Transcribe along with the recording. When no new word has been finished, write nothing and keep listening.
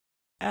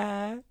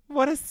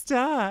What a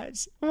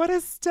start! What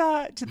a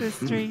start to the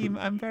stream.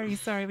 I'm very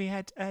sorry we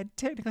had a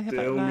technical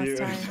hiccup Still last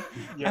muted. time,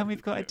 Yeah, and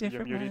we've got a you're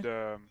different muted.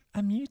 one.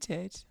 I'm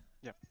muted.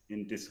 Yeah.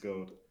 In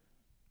Discord.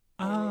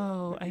 Or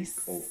Oh, I maybe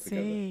all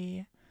together.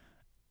 see.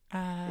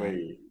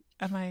 Wait.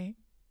 Am I?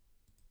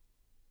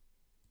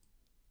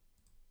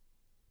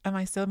 Am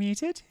I still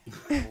muted?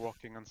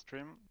 Working on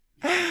stream.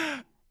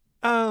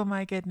 Oh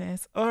my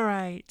goodness. All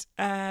right.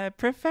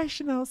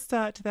 Professional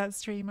start to that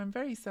stream. I'm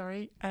very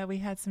sorry. We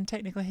had some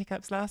technical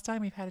hiccups last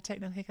time. We've had a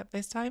technical hiccup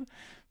this time,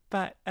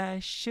 but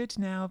should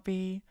now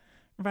be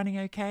running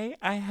okay,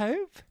 I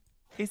hope.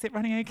 Is it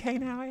running okay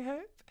now, I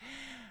hope?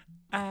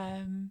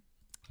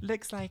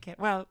 Looks like it.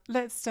 Well,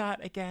 let's start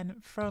again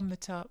from the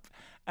top.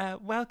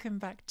 Welcome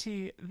back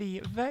to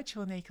the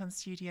virtual Nacon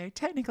studio.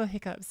 Technical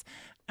hiccups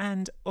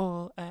and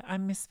all.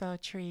 I'm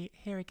Misspelled Tree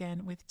here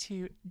again with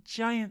two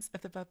giants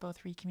of the Blood Bowl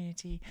 3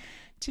 community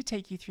to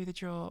take you through the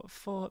draw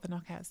for the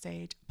knockout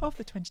stage of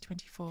the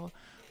 2024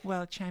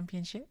 World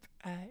Championship.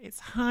 It's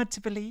hard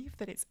to believe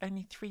that it's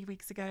only 3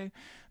 weeks ago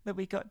that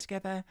we got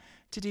together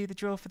to do the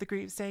draw for the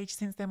group stage.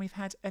 Since then, we've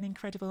had an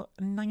incredible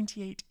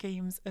 98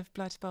 games of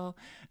Blood Bowl,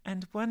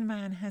 and one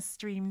man has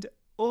streamed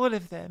all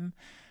of them.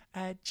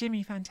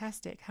 Jimmy,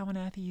 fantastic. How on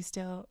earth are you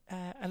still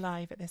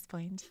alive at this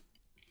point?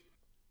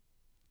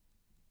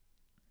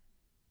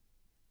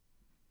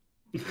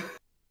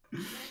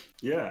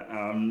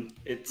 Yeah,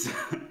 it's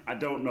I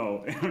don't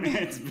know.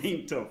 It's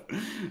been tough.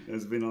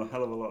 There's been a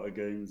hell of a lot of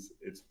games.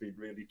 It's been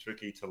really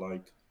tricky to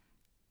like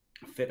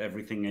fit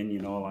everything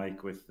in,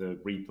 like with the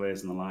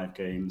replays and the live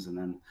games. And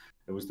then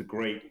there was the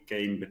great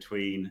game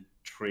between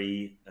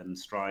Tree and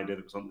Strider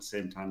that was on at the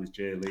same time as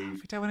J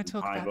Leave. We don't want to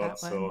talk about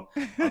that one. So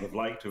I'd have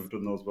liked to have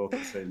done those both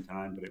at the same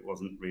time, but it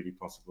wasn't really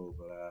possible.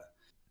 But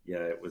yeah,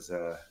 it was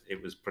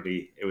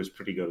pretty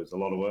good. It was a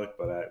lot of work,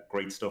 but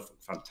great stuff.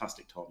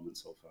 Fantastic tournament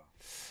so far.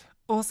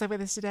 Also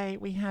with us today,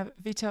 we have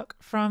Vitooc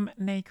from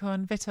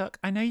Nacon. Vitooc,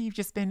 I know you've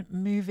just been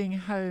moving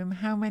home.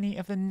 How many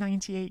of the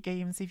 98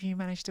 games have you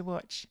managed to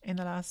watch in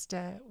the last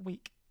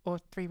week or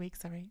 3 weeks,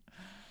 sorry?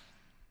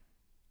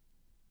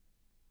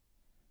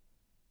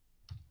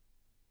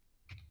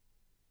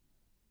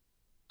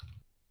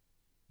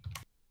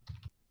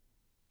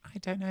 I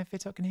don't know if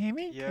Vitooc can hear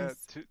me. Yeah,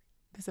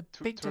 there's a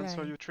big to answer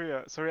delay. you, Tree.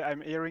 Sorry,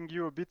 I'm hearing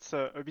you a bit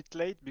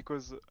late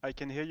because I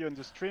can hear you on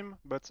the stream,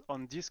 but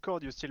on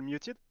Discord you're still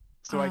muted.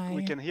 So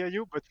we can hear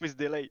you, but with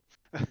delay.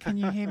 Can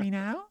you hear me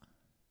now?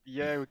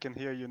 Yeah, we can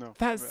hear you now.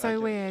 That's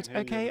so weird.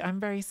 Okay, I'm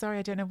very sorry.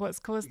 I don't know what's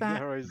caused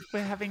that. No worries.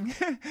 We're having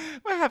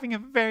a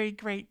very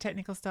great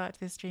technical start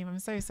to this stream. I'm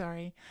so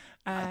sorry.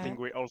 I think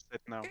we're all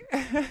set now.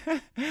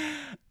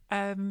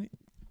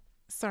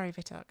 Sorry,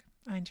 Vitooc.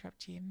 I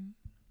interrupt you.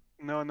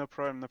 No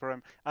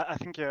problem. I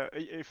think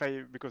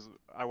because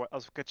I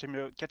was catching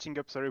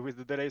up, sorry, with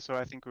the delay. So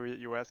I think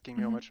you were asking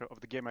me how much of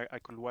the game I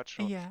could watch.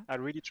 So yeah. I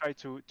really try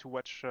to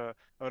watch a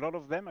lot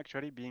of them.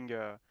 Actually, being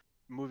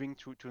moving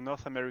to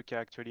North America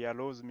actually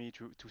allows me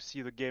to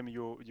see the game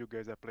you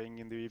guys are playing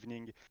in the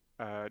evening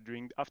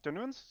during the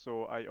afternoons.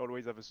 So I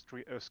always have a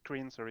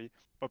screen,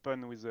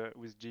 open with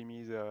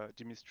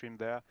Jimmy's stream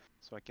there,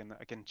 so I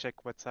can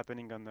check what's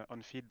happening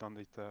on field, and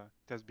it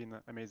has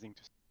been amazing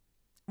to see.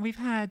 We've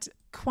had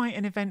quite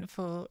an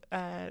eventful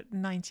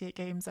 98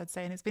 games, I'd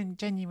say, and it's been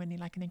genuinely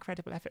like an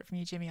incredible effort from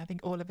you, Jimmy. I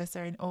think all of us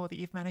are in awe that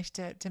you've managed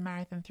to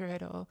marathon through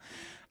it all.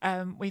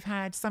 We've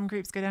had some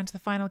groups go down to the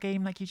final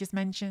game, like you just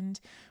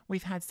mentioned.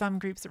 We've had some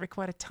groups that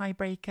required a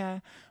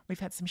tiebreaker. We've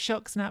had some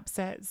shocks and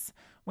upsets.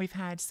 We've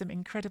had some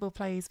incredible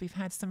plays. We've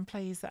had some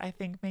plays that I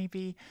think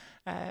maybe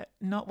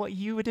not what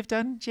you would have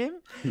done,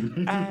 Jim.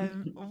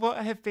 What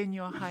have been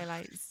your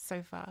highlights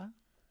so far?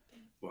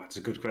 Well, that's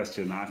a good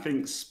question. I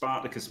think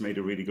Spartacus made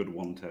a really good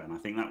one turn. I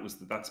think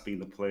that's been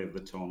the play of the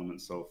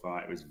tournament so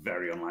far. It was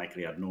very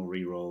unlikely. He had no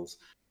rerolls,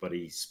 but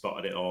he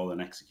spotted it all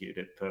and executed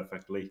it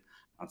perfectly.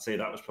 I'd say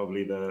that was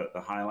probably the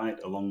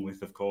highlight, along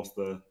with, of course,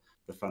 the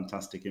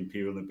fantastic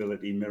Imperial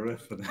Ability mirror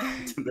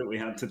that we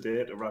had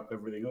today to wrap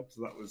everything up.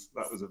 So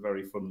that was a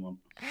very fun one.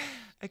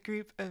 A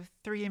group of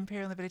 3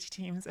 Imperial Nobility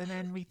teams, and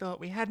then we thought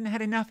we hadn't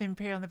had enough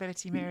Imperial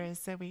Nobility mirrors,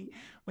 so we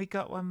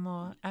got one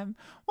more.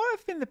 What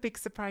have been the big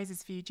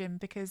surprises for you, Jim?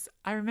 Because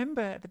I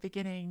remember at the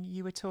beginning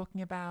you were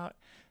talking about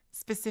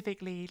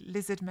specifically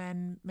lizard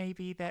men,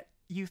 maybe that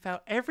you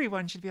felt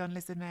everyone should be on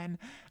lizard men,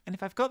 and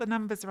if I've got the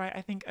numbers right,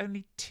 I think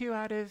only 2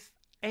 out of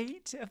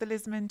 8 of the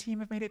lizardmen team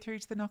have made it through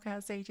to the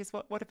knockout stages.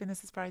 What have been the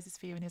surprises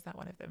for you, and is that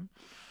one of them?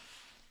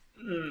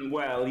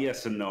 Well,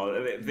 yes and no.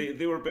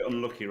 They were a bit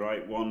unlucky,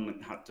 right?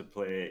 One had to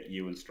play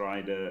you and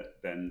Strider,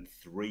 then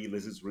 3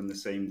 lizards were in the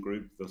same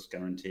group, thus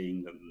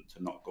guaranteeing them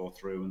to not go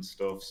through and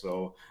stuff.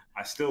 So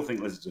I still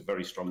think lizards are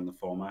very strong in the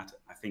format.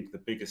 I think the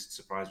biggest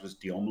surprise was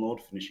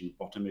Diomlord finishing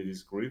bottom of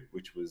his group,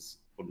 which was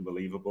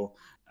unbelievable.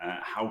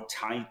 How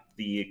tight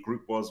the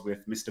group was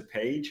with Mr.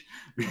 Page.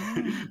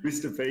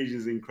 Mr.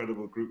 Page's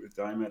incredible group with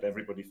Diemed,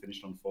 everybody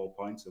finished on 4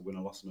 points, a winner,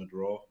 loss, and a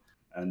draw.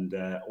 And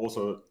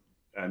also,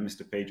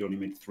 Mr. Page only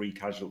made 3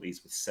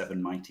 casualties with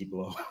 7 mighty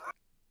blow.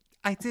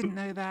 I didn't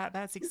know that.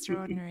 That's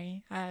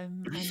extraordinary.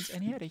 And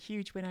he had a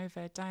huge win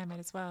over Diomed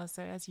as well.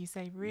 So as you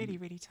say, really,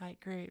 really tight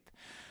group.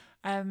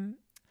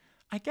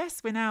 I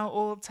guess we're now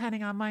all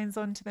turning our minds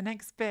on to the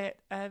next bit.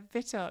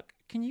 Vitooc,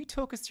 can you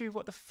talk us through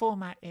what the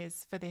format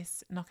is for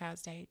this knockout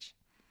stage?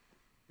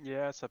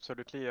 Yes,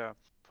 absolutely.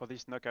 For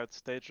this knockout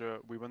stage,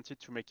 we wanted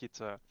to make it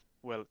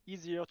well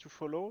easier to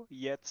follow,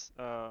 yet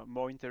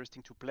more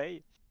interesting to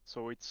play.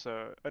 So it's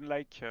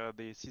unlike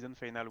the season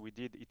final we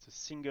did. It's a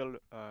single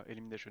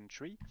elimination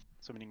tree,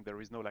 so meaning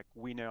there is no like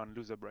winner and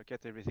loser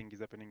bracket. Everything is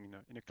happening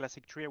in a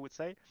classic tree, I would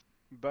say.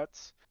 But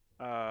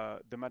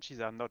the matches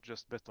are not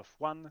just best of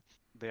one;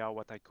 they are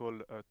what I call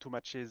 2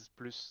 matches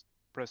plus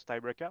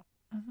tiebreaker.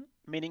 Mm-hmm.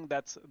 Meaning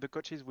that the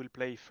coaches will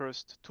play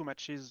first 2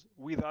 matches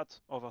without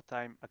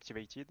overtime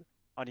activated,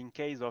 and in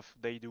case of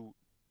they do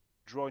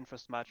draw in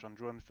first match and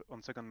draw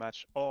on second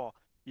match, or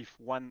if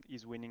one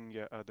is winning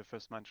the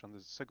first match and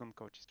the second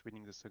coach is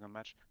winning the second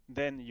match,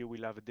 then you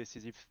will have a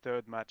decisive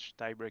third match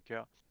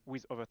tiebreaker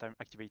with overtime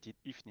activated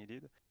if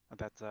needed. And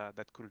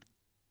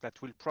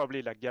that will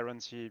probably like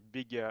guarantee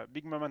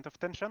big moment of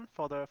tension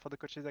for the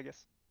coaches, I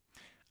guess.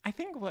 I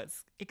think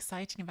what's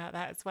exciting about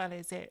that as well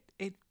is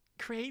it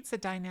creates a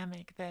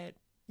dynamic that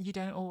you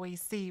don't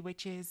always see,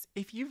 which is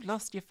if you've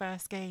lost your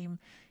first game,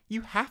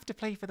 you have to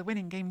play for the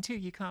winning game too.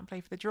 You can't play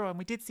for the draw. And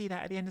we did see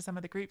that at the end of some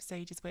of the group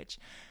stages, which,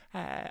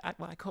 I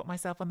caught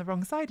myself on the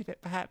wrong side of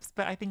it perhaps,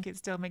 but I think it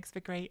still makes for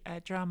great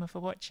drama for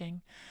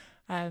watching.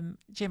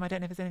 Jim, I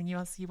don't know if there's anything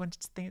else you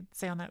wanted to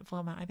say on that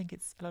format. I think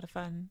it's a lot of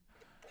fun.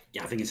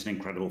 Yeah, I think it's an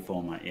incredible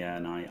format. Yeah,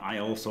 and I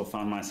also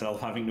found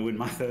myself having to win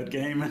my third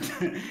game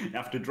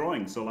after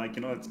drawing. So like,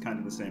 it's kind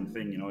of the same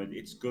thing.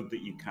 It's good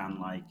that you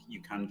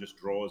can just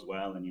draw as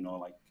well, and you're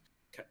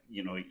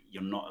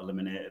not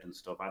eliminated and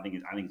stuff. I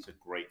think it's a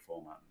great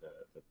format.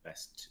 The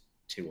best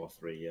 2 or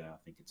 3. Yeah, I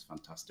think it's a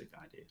fantastic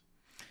idea.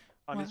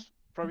 And it's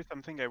probably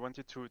something I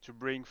wanted to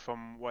bring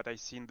from what I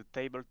see in the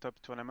tabletop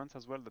tournament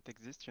as well that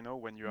exists,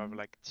 when you have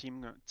like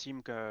team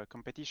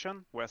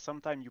competition where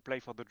sometimes you play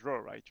for the draw,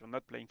 right? You're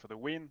not playing for the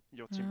win,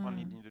 your team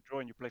only need the draw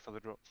and you play for the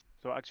draw.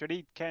 So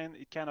actually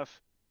it kind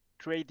of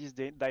create this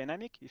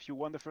dynamic. If you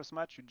won the first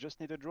match, you just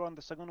need a draw on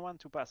the second one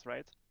to pass,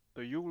 right?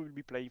 So you will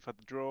be playing for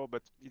the draw,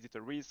 but is it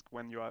a risk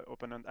when your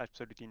opponent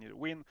absolutely need a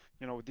win?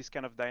 This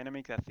kind of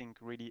dynamic I think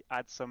really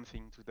adds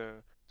something to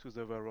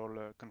the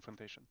overall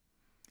confrontation.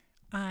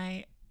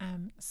 I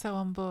am so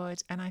on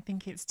board, and I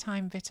think it's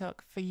time,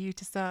 Vitooc, for you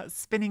to start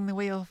spinning the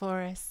wheel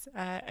for us.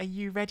 Are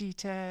you ready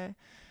to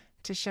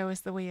show us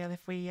the wheel?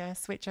 If we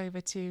switch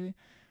over to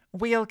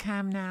wheel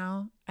cam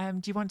now,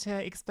 do you want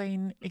to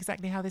explain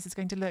exactly how this is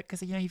going to look?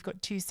 Because you've got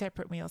 2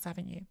 separate wheels,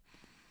 haven't you?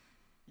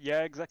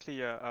 Yeah, exactly.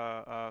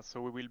 So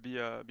we will be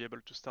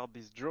able to start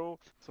this draw.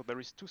 So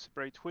there is 2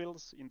 separate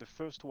wheels. In the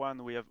first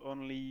one, we have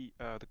only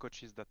the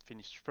coaches that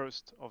finished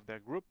first of their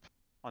group.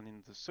 And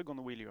in the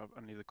second wheel, you have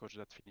only the coach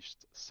that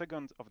finished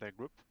second of their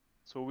group.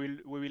 So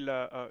we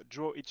will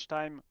draw each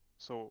time.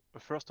 So a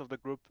first of the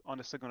group and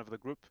a second of the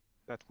group.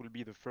 That will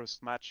be the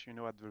first match, at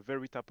the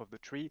very top of the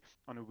tree,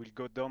 and we will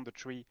go down the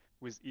tree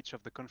with each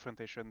of the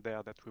confrontation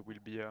there that we will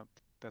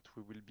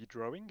be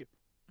drawing.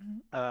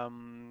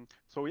 Mm-hmm.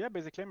 So yeah,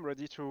 basically I'm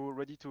ready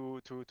to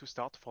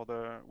start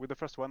with the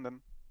first one then.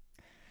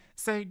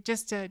 So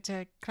just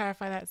to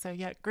clarify that, so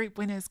yeah, group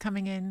winners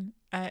coming in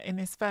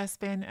this first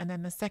spin, and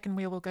then the second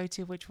wheel we'll go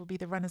to, which will be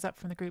the runners up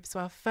from the group. So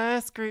our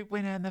first group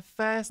winner and the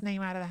first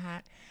name out of the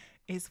hat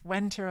is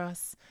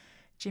Wenteros.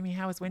 Jimmy,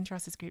 how was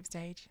Wenteros's group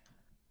stage?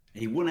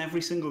 He won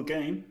every single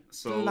game,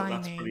 so Blimey.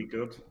 That's pretty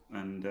good.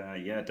 And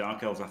yeah,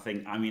 Dark Elves,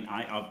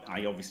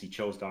 I obviously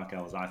chose Dark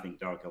Elves. I think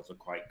Dark Elves are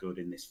quite good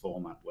in this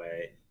format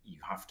where you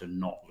have to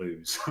not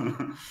lose.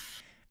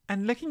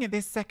 And looking at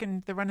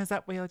the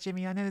runners-up wheel,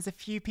 Jimmy, I know there's a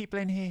few people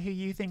in here who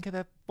you think are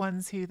the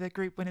ones who the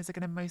group winners are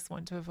going to most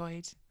want to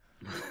avoid.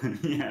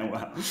 Yeah,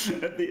 well,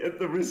 at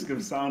the risk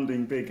of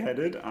sounding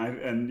big-headed,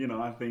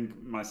 I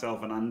think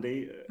myself and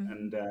Andy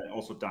and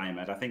also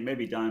Diomed. I think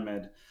maybe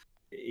Diomed,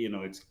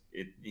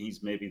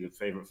 he's maybe the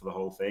favorite for the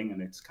whole thing,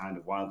 and it's kind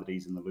of wild that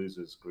he's in the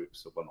losers group.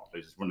 So, well, not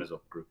losers,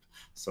 runners-up group.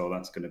 So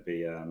that's going to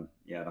be,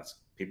 that's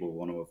people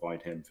want to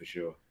avoid him for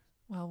sure.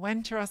 Well,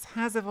 Wenteros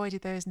has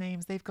avoided those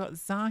names. They've got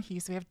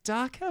Zahi, so we have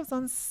Dark Elves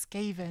on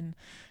Skaven.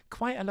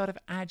 Quite a lot of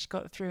Adge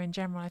got through in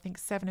general. I think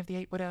 7 of the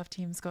 8 Wood Elf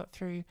teams got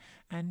through,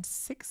 and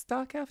 6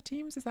 Dark Elf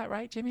teams. Is that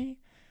right, Jimmy?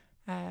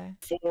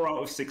 4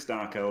 out of 6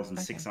 Dark Elves and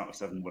 6 out of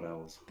 7 Wood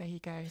Elves. There you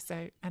go.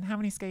 So, and how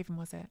many Skaven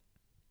was it?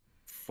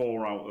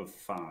 4 out of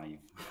 5.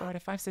 4 out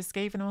of 5. So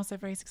Skaven also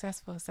very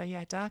successful. So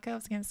yeah, Dark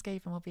Elves against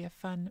Skaven will be a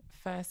fun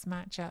first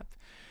matchup.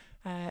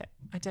 I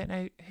don't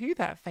know who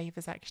that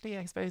favours actually.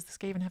 I suppose the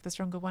Skaven have the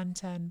stronger one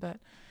turn, but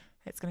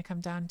it's going to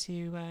come down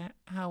to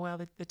how well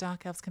the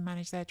Dark Elves can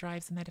manage their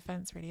drives and their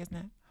defence, really, isn't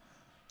it?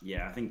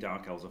 Yeah, I think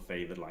Dark Elves are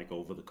favoured like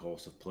over the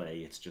course of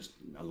play. It's just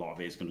a lot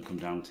of it is going to come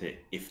down to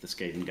if the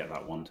Skaven get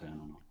that one turn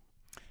or not.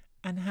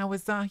 And how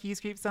was Zahi's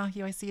group?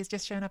 Zahi, I see, has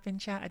just shown up in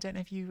chat. I don't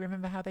know if you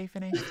remember how they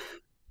finished.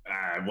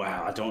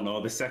 Well, I don't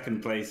know. The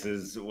second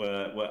places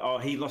were oh,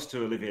 he lost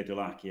to Olivier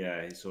Dulac,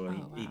 yeah. So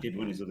he did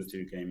win his other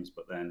 2 games,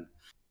 but then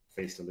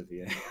faced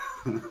Olivier.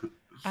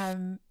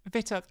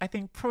 Vitooc, I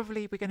think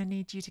probably we're going to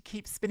need you to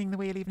keep spinning the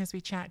wheel even as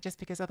we chat, just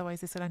because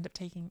otherwise this will end up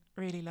taking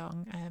really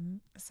long.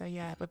 So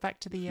yeah, we're back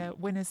to the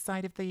winners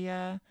side of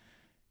the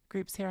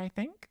groups here, I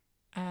think.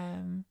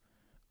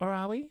 Or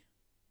are we?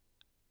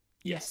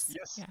 Yes.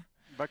 Yeah.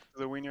 Back to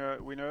the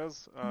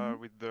winners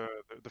with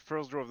the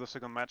first draw of the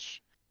second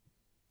match.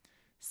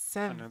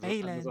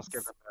 Surveillance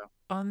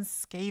on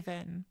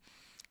Skaven.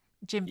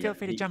 Jim, feel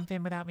free to jump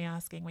in without me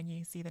asking when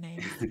you see the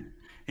names.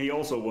 He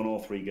also won all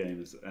 3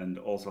 games and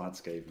also had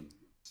Skaven.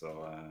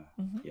 So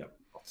yeah,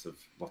 lots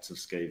of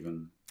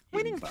Skaven.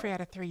 Winning 3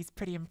 out of 3 is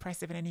pretty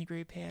impressive in any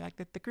group here. Like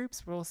the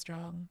groups were all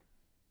strong.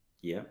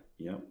 Yeah,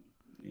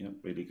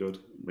 really good,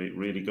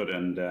 really good,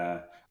 and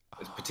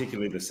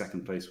particularly the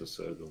second place was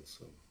Sergal.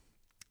 So.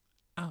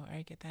 Oh,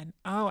 very good then.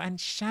 Oh, and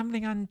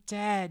Shambling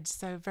Undead.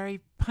 So very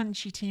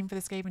punchy team for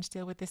the Skaven to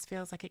deal with. This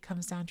feels like it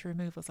comes down to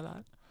removals a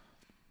lot.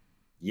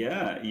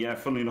 Yeah.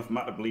 Funnily enough,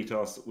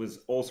 Vitooc was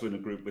also in a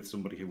group with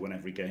somebody who won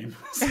every game.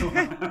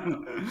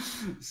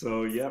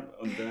 So yeah,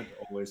 Undead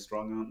always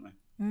strong, aren't they?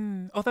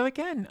 Although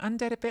again,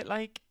 Undead a bit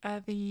like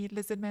the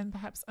Lizardmen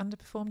perhaps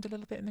underperformed a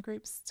little bit in the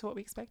groups to what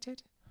we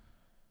expected.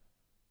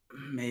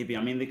 Maybe.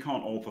 I mean, they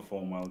can't all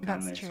perform well, can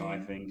That's they? true. So I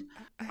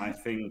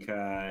think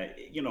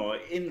you know,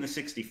 in the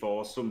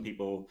 64,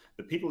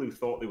 the people who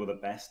thought they were the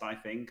best, I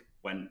think,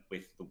 went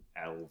with the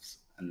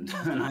elves, and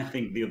I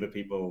think the other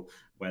people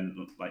went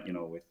like, you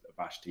know, with a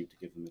bash team to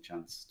give them a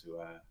chance to,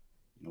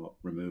 you know,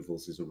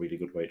 removals is a really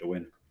good way to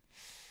win.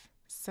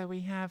 So we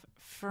have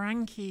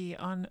Frankie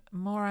on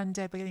more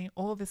Undead. We're getting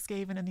all the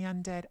Skaven and the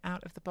Undead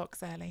out of the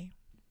box early.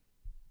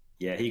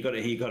 Yeah, he got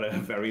a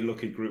very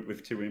lucky group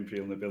with 2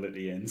 Imperial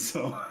nobility in,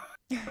 so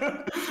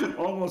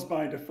almost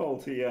by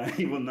default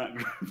he won that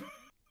group.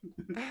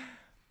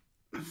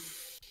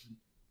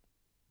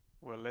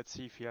 Well, let's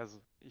see if he has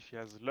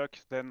luck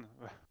then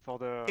for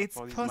this It's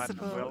match as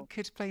possible well.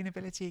 could play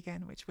nobility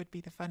again, which would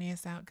be the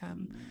funniest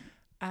outcome.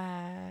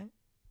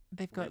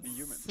 They've got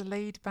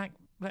Slade back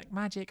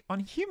magic on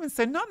humans,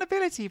 so not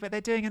nobility, but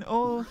they're doing an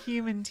all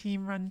human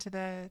team run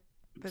to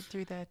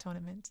through their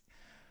tournament.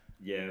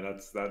 Yeah,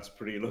 that's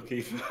pretty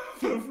lucky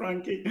for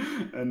Frankie.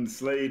 And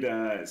Slade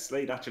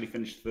actually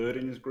finished 3rd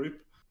in his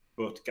group,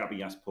 but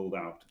Gabias pulled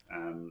out.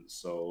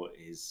 So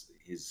his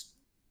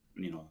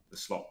you know, the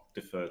slot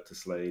deferred to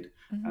Slade,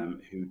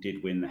 who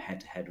did win the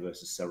head-to-head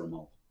versus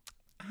Ceramol.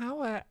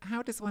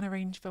 How does one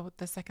arrange for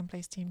the second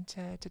place team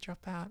to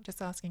drop out?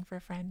 Just asking for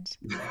a friend.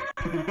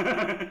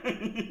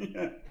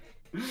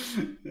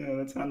 Yeah,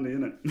 that's handy,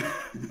 isn't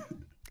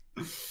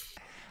it?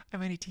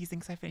 I'm only teasing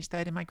because I finished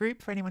 3rd in my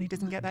group. For anyone who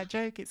doesn't get that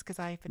joke, it's because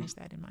I finished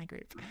 3rd in my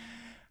group.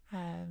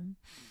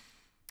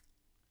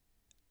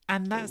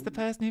 And that's the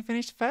person who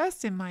finished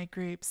 1st in my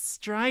group,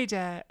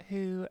 Strider,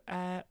 who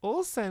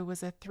also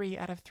was a 3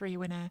 out of 3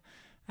 winner.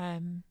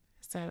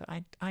 So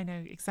I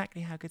know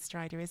exactly how good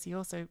Strider is. He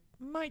also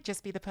might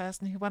just be the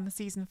person who won the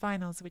season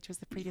finals, which was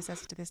the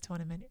predecessor to this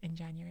tournament in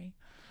January.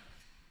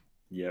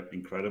 Yep,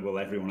 incredible.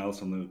 Everyone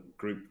else on the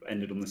group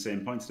ended on the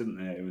same points, didn't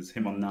they? It was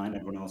him on 9,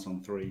 everyone else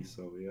on 3.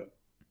 So yeah.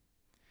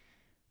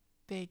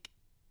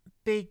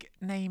 Big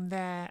name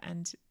there,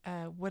 and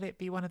will it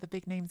be one of the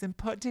big names in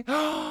pot 2?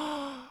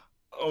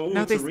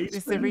 No, this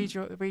is a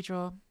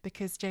redraw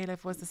because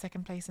J-Lev was the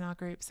second place in our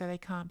group, so they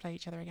can't play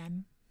each other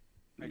again.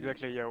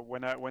 Exactly. Yeah.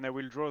 When I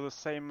will draw the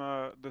same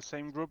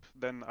group,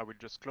 then I will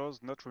just close,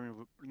 not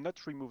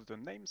remove the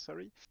name,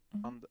 sorry,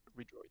 and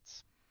redraw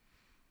it.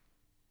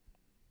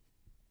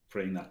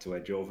 Praying that to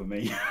edge over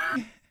me.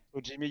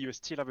 So Jimmy, you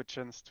still have a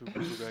chance to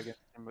go against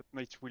him, but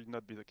it will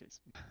not be the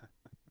case.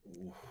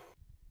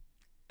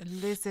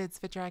 Lizards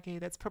for Dragu.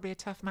 That's probably a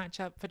tough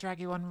matchup for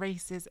Dragu on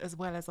races as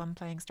well as on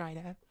playing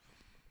Strider.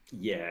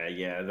 Yeah.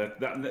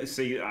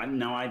 See,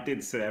 now I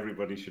did say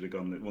everybody should have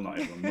gone. Well, not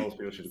everyone. Most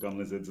people should have gone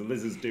Lizards. The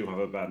Lizards do have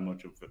a bad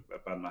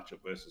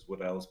matchup versus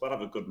Wood Elves, but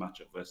have a good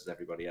matchup versus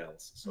everybody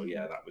else. So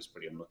yeah, that was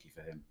pretty unlucky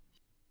for him.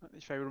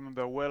 If I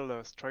remember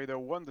well, Strider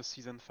won the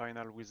season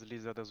final with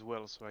Lizard as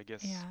well, so I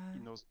guess he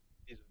knows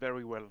it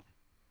very well.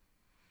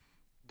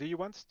 Do you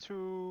want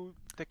to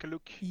take a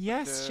look?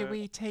 Yes, should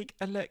we take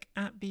a look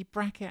at the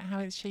bracket, how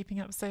it's shaping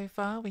up so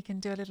far? We can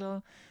do a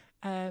little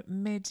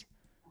mid...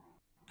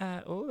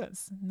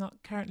 that's not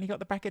currently got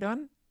the bracket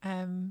on.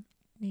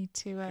 Need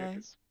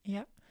to...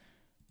 Yep.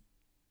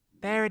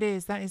 There it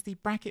is. That is the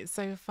bracket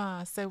so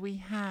far. So we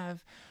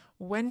have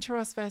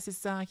Wenteros versus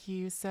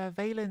Zarhu,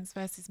 Surveillance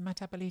versus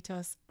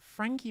Metabolitos,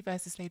 Frankie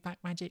versus Slade Black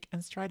Magic,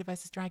 and Strider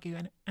versus Dragu.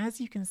 And as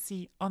you can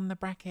see on the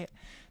bracket,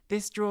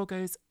 this draw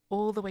goes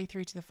all the way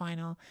through to the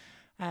final.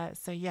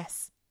 So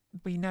yes,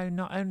 we know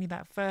not only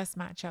that first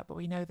matchup, but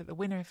we know that the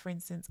winner, for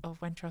instance, of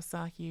Wenteros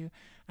Zarhu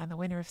and the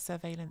winner of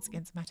Surveillance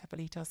against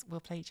Metabolitos will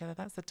play each other.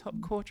 That's the top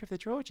quarter of the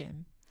draw,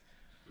 Jim.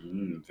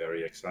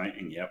 Very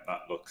exciting. Yep,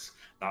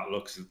 that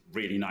looks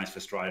really nice for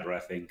Strider. I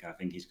think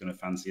he's going to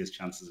fancy his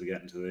chances of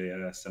getting to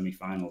the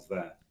semi-finals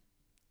there.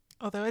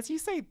 Although, as you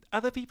say,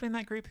 other people in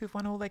that group who've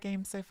won all their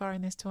games so far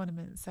in this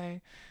tournament,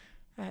 so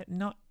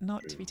not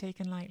to be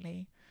taken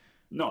lightly.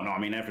 No, I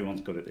mean, everyone's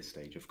good at this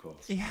stage, of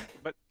course. Yeah.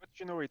 But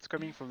you know, it's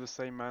coming from the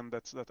same man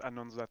that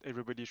announced that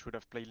everybody should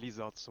have played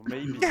Lizard, so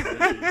maybe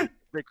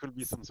there could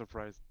be some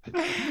surprise.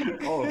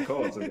 Oh, of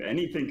course.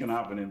 Anything can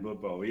happen in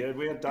Blood Bowl. We had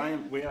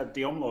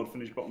Diomlord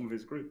finish bottom of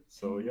his group,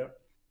 so yeah,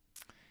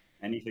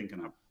 anything can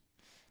happen.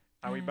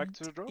 Are we back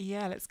to the draw?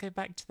 Yeah, let's go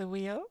back to the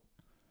wheel.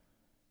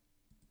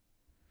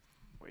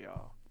 We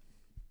are.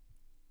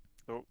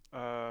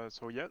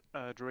 So yeah,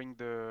 during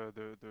the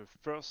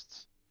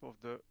first of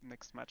the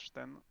next match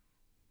then.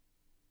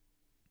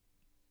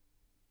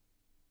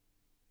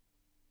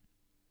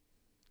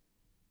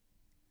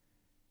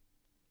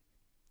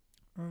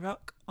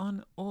 Rock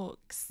on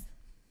Orcs.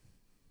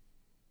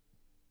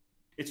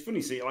 It's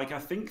funny, see, like I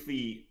think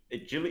the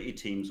agility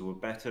teams were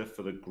better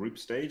for the group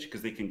stage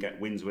because they can get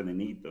wins when they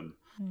need them.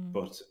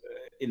 But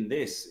in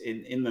the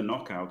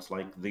knockouts,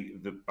 like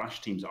the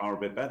bash teams are a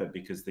bit better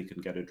because they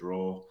can get a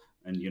draw,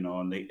 and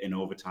in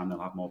overtime they'll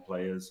have more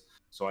players.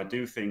 So I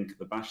do think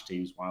the bash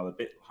teams, while a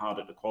bit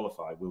harder to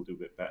qualify, will do a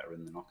bit better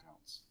in the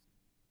knockouts.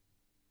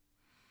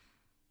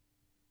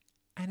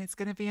 And it's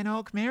going to be an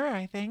Orc mirror,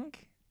 I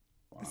think.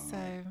 Wow.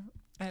 So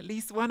at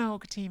least one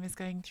Orc team is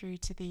going through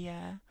to the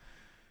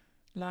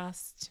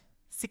last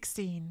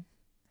 16.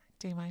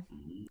 Do my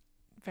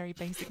very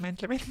basic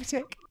mental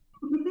arithmetic.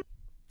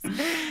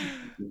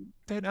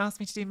 Don't ask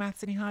me to do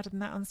maths any harder than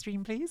that on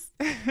stream, please.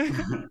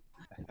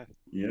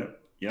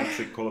 Yeah,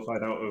 so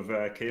qualified out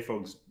of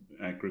K-Fog's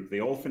group.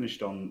 They all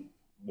finished on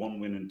 1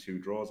 win and 2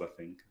 draws, I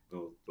think,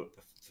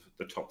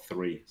 the top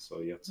 3. So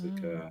yeah, it's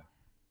like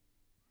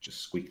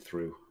just squeaked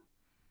through.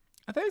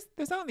 Are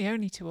those aren't the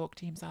only 2 Orc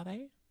teams, are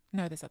they?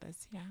 No, there's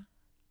others, yeah.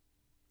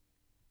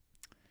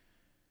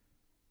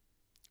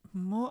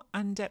 More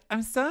undead.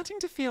 I'm starting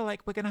to feel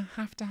like we're going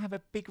to have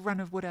a big run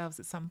of Wood Elves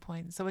at some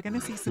point. So we're going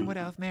to see some Wood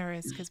Elf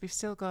mirrors because we've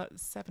still got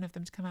 7 of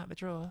them to come out the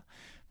draw.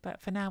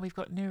 But for now, we've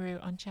got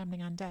Nuru on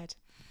Channeling Undead.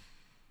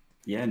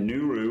 Yeah,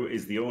 Nuru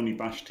is the only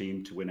bash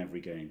team to win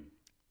every game.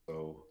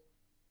 So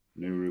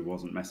Nuru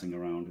wasn't messing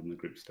around in the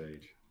group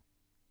stage.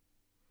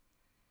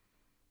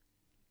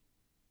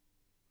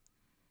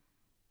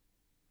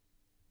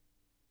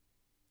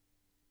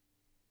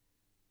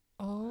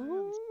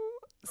 Oh,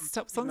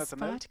 stops on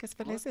Spartacus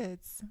for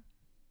Lizards.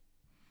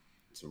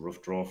 It's a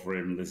rough draw for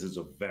him. Lizards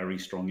are very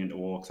strong into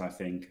Orcs, I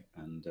think.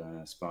 And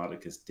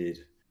Spartacus did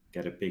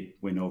get a big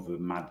win over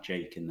Mad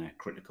Jake in their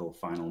critical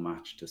final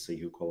match to see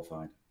who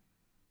qualified.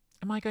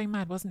 Am I going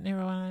mad? Wasn't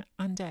Nero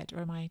undead,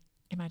 or am I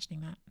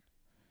imagining that?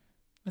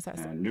 Was that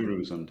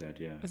Nuru's undead?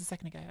 Yeah. Was a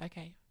second ago.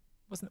 Okay.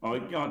 Wasn't. Oh,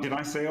 did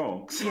I say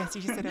Orcs? Yes,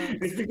 you just said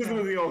Orcs. It's because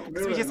of the Orc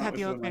mirror. So we just had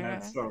the Orc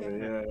mirror. Sorry,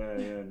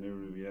 yeah,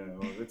 Nuru, yeah.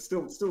 Well, it's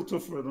still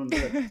tough for an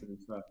undead. To be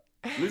fair.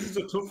 Lizards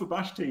are tough for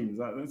bash teams.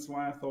 That's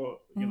why I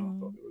thought, I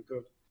thought they were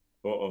good.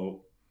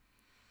 Uh-oh.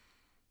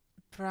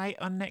 Bright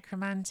on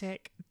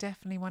Necromantic,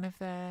 definitely one of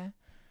the.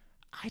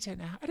 I don't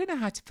know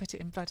how to put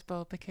it in Blood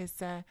Bowl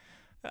because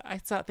I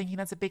start thinking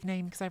that's a big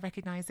name because I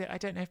recognise it. I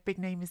don't know if big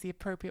name is the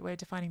appropriate way of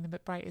defining them,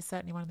 but Bright is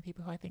certainly one of the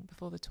people who I think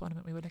before the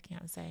tournament we were looking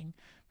at and saying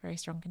very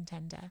strong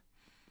contender.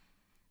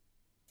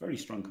 Very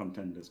strong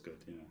contender's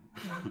good, yeah.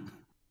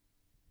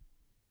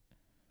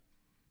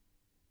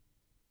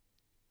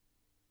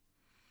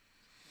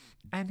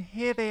 And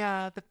here they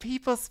are, the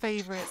people's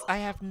favourites. I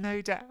have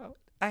no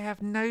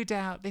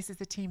doubt this is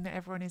the team that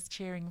everyone is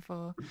cheering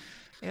for.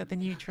 The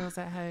neutrals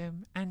at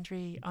home.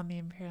 Andri on the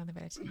Imperial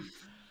Nobility.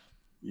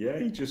 Yeah,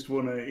 he just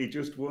won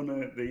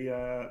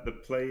the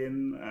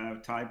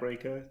play-in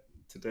tiebreaker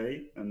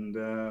today, and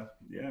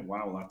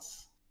wow,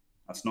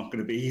 that's not going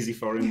to be easy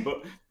for him.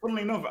 But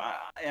funnily enough,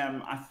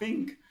 I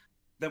think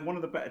they're one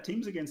of the better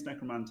teams against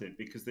Necromantic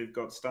because they've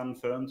got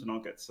Stand Firm to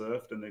not get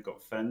surfed, and they've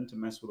got Fen to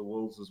mess with the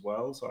wolves as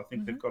well. So I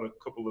think they've got a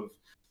couple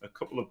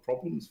of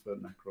problems for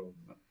Necro.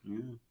 But, yeah.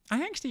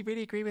 I actually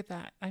really agree with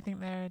that. I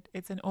think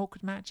it's an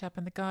awkward matchup,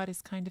 and the guard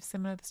is kind of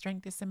similar. The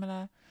strength is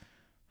similar.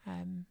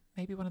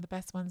 Maybe one of the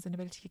best ones in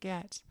ability to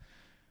get.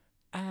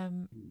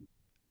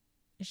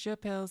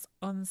 Jurpils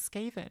on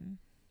Skaven.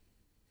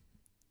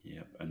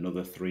 Yep,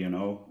 another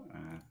 3-0.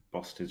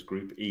 Bossed his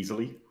group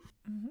easily.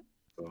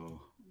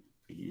 So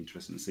be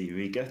interesting to see who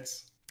he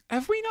gets.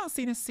 Have we not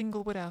seen a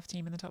single Wood Elf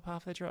team in the top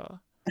half of the draw?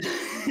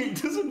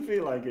 It doesn't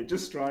feel like it.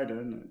 Just Strider,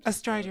 isn't it? A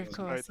Strider, of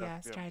course.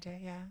 Strider,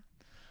 yeah.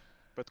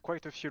 But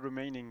quite a few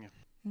remaining.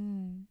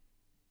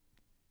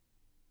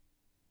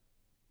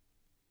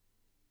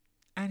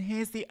 And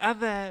here's the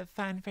other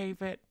fan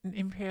favourite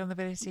Imperial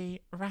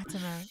Nobility,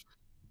 Ratimer.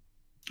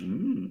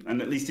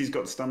 And at least he's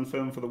got Stand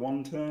Firm for the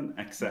 1 turn,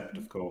 except,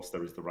 of course,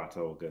 there is the Rat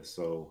Ogre,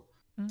 so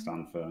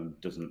Stand Firm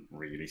doesn't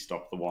really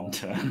stop the 1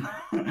 turn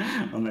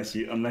unless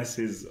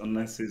his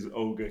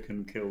Ogre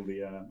can kill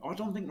the... I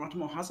don't think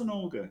Ratimer has an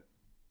Ogre.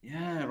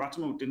 Yeah,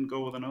 Ratimer didn't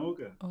go with an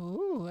Ogre.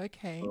 Oh,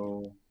 okay.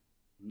 So,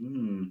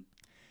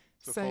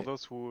 So for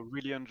those who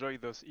really enjoy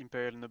those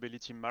Imperial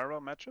Nobility Mara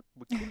matchup,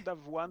 we could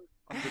have one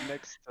on the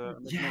next.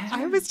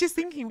 I was just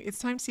thinking it's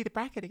time to see the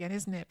bracket again,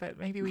 isn't it? But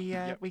maybe we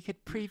Yep. we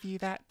could preview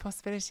that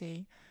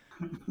possibility.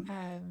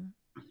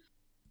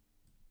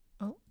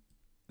 Oh,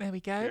 there we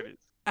go. Here it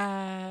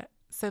is.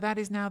 So that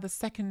is now the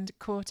second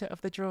quarter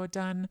of the draw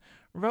done.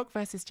 Rock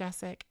versus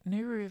Jacek,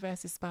 Nuru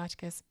versus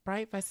Spartacus,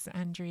 Bright versus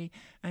Andrew,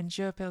 and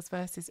Jurpils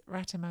versus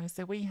Ratamo.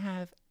 So we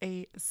have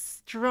a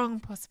strong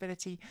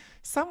possibility,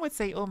 some would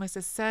say almost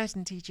a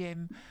certainty,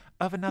 Jim,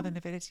 of another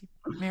Nobility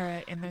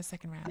Mirror in the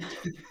second round.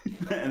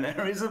 And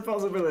there is a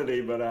possibility,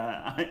 but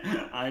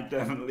I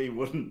definitely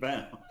wouldn't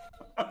bet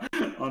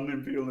on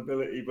Imperial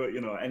Nobility. But,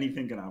 you know,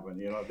 anything can happen.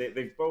 You know,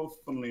 they've both,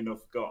 funnily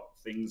enough, got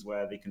things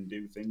where they can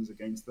do things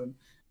against them.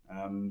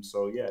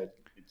 So yeah,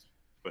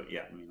 but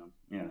yeah, I mean,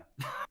 yeah,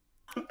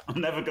 I'm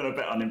never going to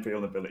bet on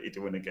Imperial Nobility to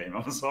win a game.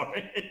 I'm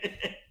sorry.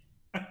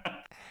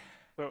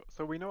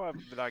 So we now have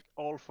like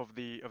all of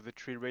the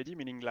three ready,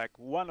 meaning like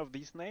one of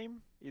these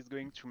name is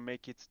going to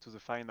make it to the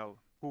final.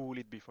 Who will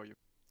it be for you?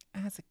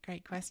 That's a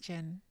great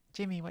question,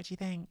 Jimmy. What do you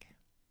think?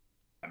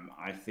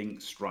 I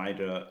think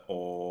Strider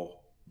or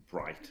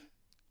Bright,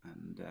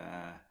 and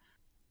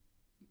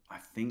I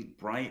think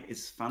Bright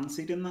is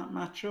fancied in that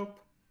matchup.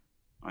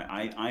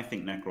 I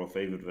think Necro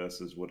favoured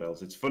versus Wood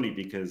Elves. It's funny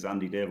because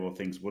Andy Davo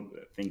thinks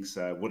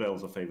Wood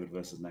Elves are favoured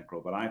versus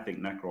Necro, but I think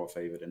Necro are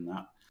favoured in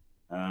that.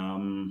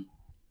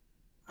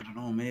 I don't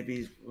know.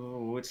 Maybe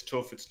it's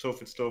tough.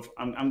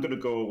 I'm going to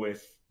go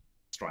with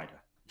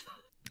Strider.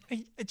 Do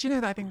you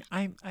know that I think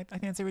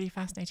it's a really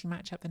fascinating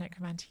matchup, the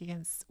Necromantic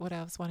against Wood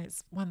Elves one.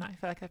 It's one that I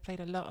feel like I've played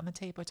a lot on the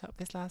tabletop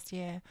this last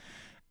year,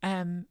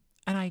 and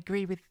I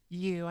agree with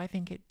you. I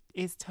think it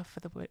is tough for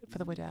the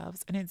Wood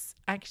Elves, and it's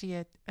actually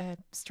a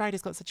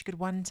Strider's got such a good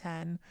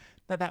 1/10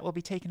 that will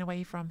be taken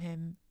away from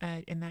him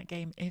in that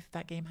game if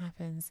that game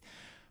happens.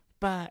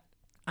 But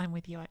I'm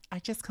with you. I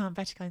just can't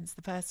bet against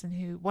the person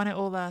who won it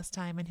all last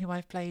time and who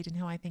I've played and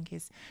who I think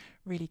is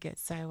really good.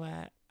 So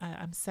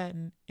I'm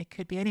certain it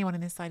could be anyone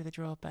on this side of the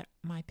draw, but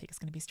my pick is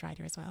going to be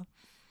Strider as well.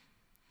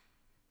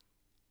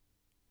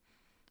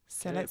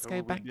 So let's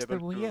go back to the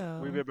wheel.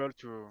 We'll be able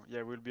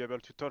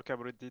to talk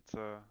about it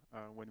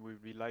when we'll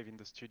be live in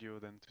the studio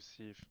then to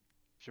see if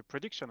your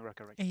prediction were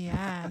correct.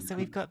 Yeah, so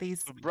we've got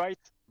these Bright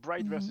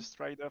versus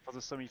Strider for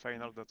the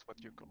semi-final. That's what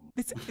you call.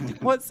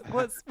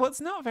 What's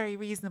not very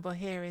reasonable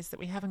here is that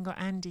we haven't got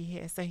Andy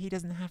here, so he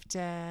doesn't have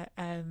to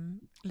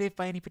live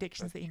by any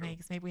predictions that he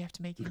makes. Maybe we have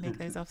to make him make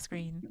those off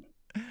screen.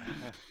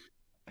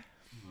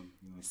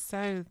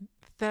 So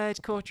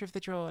third quarter of the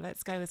draw.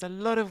 Let's go. There's a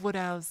lot of Wood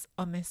Elves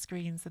on this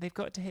screen, so they've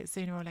got to hit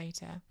sooner or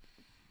later.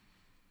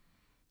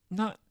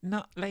 Not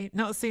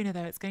sooner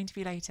though. It's going to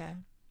be later.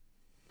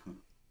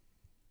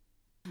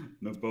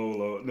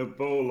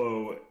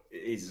 Nabolo,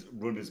 his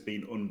run has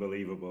been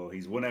unbelievable.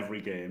 He's won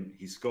every game.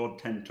 He's scored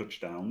 10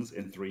 touchdowns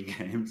in 3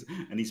 games,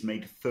 and he's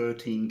made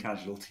 13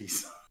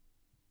 casualties.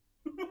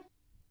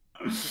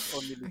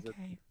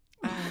 Okay.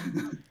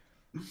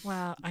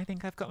 Well, I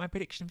think I've got my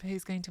prediction for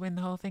who's going to win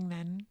the whole thing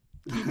then.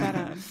 Keep that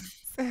up.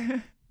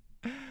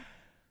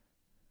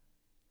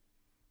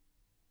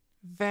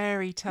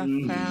 Very tough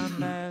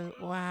round though.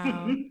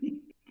 Wow.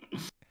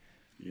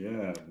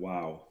 Yeah,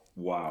 wow,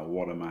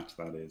 what a match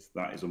that is.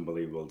 That is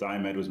unbelievable.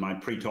 Diomed was my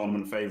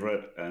pre-tournament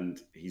favourite, and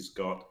he's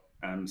got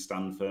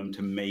stand firm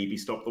to maybe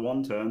stop the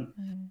one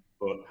turn,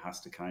 but has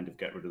to kind of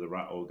get rid of the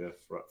Rat Ogre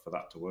for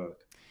that to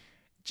work.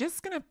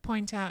 Just going to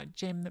point out,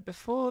 Jim, that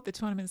before the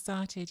tournament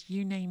started,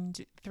 you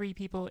named 3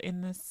 people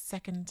in the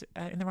second,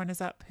 in the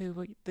runners-up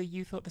who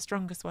you thought the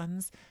strongest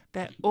ones.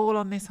 They're all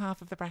on this half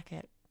of the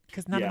bracket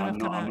because none of them have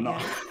come out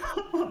yet.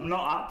 I'm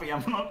not happy.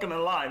 I'm not going to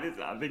lie.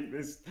 I think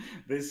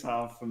this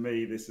half for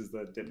me, this is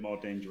the more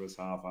dangerous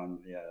half.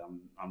 I'm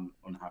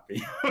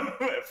unhappy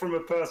from a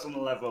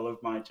personal level of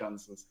my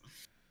chances.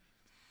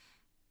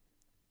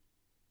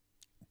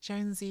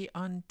 Jonesy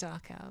on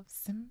Dark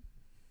Elves.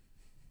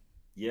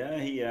 Yeah,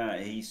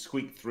 he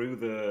squeaked through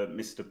the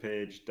Mr.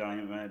 Page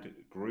Diomed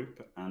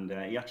group, and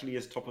he actually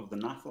is top of the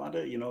NAF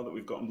ladder, you know, that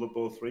we've got in Blood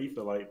Bowl 3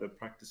 for like the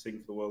practicing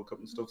for the World Cup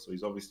and stuff. So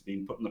he's obviously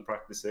been putting the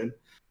practice in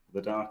for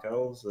the Dark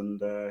Elves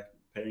and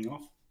paying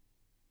off.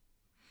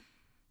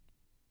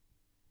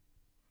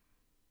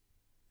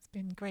 It's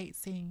been great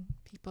seeing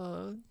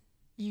people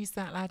use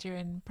that ladder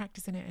and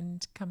practicing it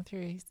and come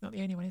through. He's not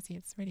the only one, is he?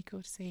 It's really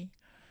cool to see.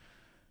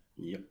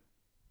 Yep.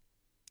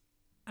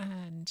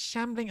 And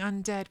Shambling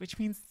Undead, which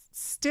means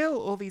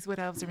still all these Wood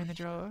Elves are in the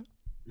draw.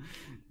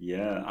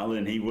 Yeah,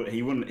 Alan, he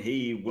won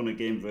a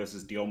game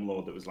versus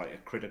Diomlord that was like a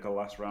critical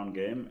last round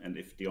game, and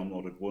if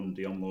Diomlord had won,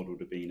 Diomlord would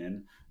have been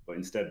in. But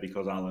instead,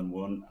 because Alan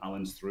won,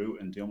 Alan's through,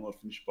 and Diomlord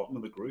finished bottom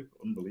of the group,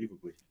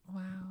 unbelievably.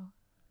 Wow.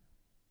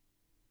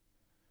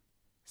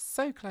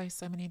 So close,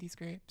 so many of these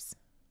groups.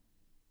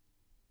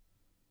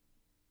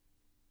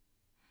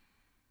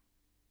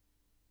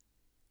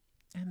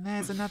 And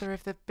there's another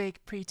of the big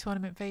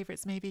pre-tournament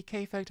favourites, maybe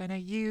K-Folk. I know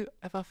you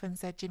have often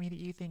said, Jimmy, that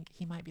you think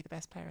he might be the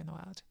best player in the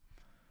world.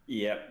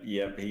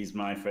 Yep. He's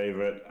my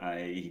favourite.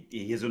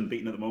 He is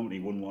unbeaten at the moment. He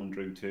won one,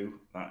 drew two.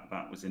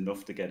 That was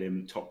enough to get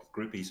him top of the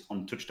group. He's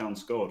on touchdown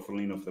scored.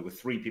 Funnily enough, there were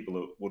 3 people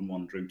that won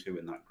one, drew two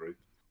in that group,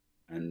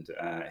 and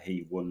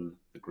he won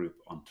the group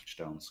on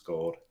touchdown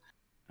scored.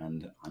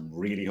 And I'm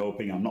really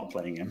hoping I'm not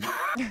playing him.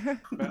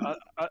 But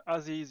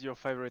as he is your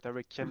favorite, I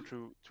reckon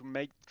to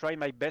try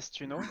my best,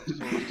 so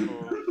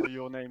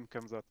your name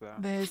comes out there.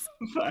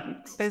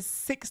 There's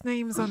 6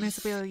 names on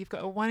this wheel. You've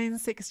got a 1 in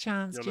 6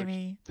 chance, You're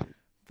Jimmy.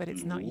 But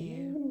it's not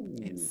you.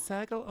 It's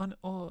Sergal on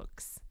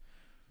Orcs.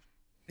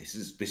 This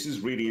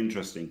is really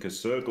interesting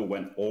because Sergal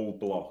went all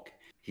block.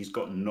 He's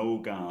got no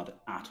guard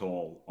at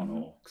all on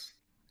Orcs.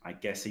 I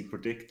guess he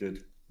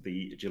predicted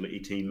the agility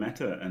team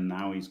meta, and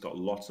now he's got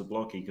lots of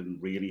block. He can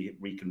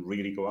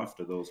really go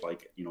after those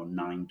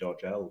 9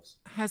 dodge elves.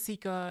 Has he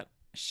got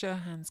sure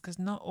hands? Because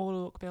not all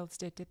Orc builds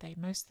did they?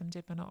 Most of them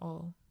did, but not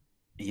all.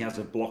 He has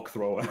a block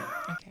thrower.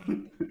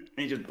 Okay.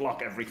 He just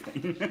block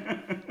everything.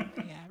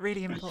 Yeah,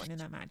 really important in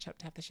that matchup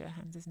to have the sure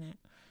hands, isn't it?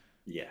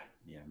 Yeah,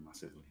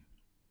 massively.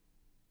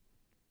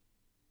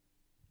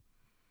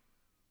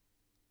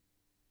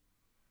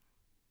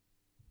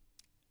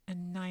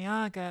 And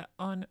Niaga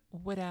on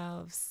Wood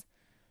Elves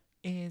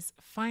is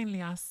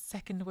finally our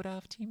second Wood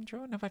Elf team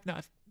draw. No,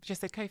 I've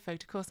just said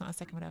co-vote. Of course, not our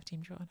second Wood Elf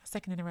team draw. Our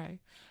second in a row.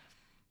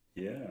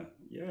 Yeah,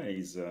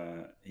 he's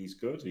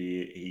good.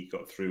 He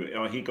got through.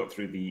 Oh, he got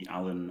through the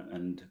Alan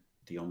and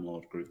the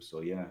Onlord group.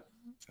 So yeah,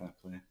 fair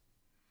play.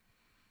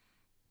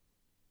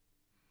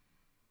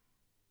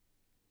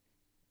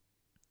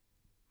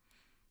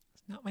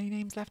 There's not many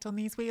names left on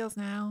these wheels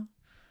now.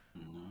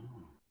 No.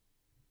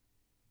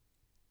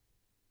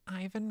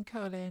 Ivan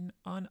Colin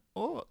on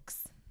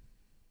Orcs.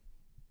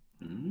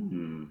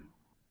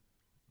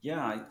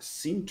 Yeah, I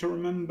seem to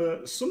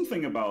remember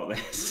something about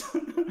this.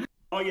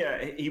 Oh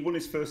yeah, he won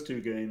his first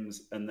 2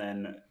 games, and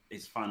then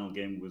his final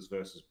game was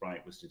versus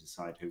Bright, was to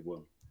decide who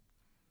won,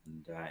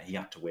 and he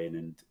had to win,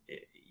 and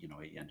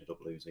he ended up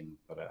losing.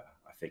 But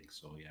I think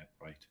so. Yeah,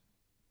 Bright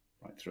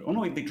through. Oh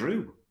no, they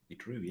drew.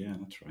 Yeah,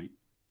 that's right.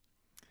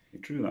 They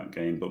drew that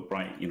game, but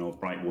Bright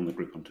won the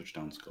group on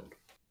touchdown scored.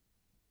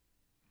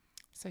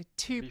 So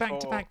 2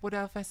 back-to-back Wood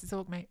Elf versus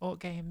Orc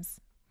games.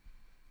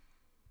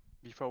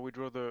 Before we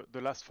draw the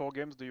last 4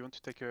 games, do you want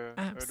to take a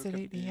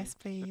Absolutely, look at yes,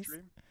 please.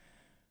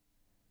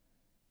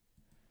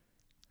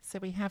 So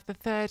we have the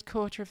third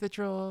quarter of the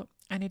draw,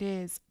 and it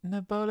is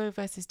Nabolo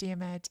versus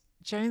Diomed,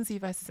 Jonesy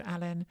versus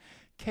Alan,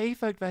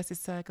 K-Folk versus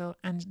Sergal,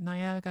 and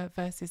Niaga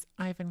versus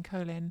Ivan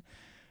Colin.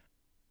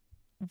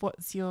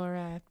 What's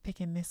your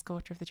pick in this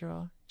quarter of the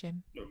draw,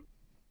 Jim?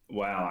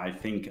 Well, I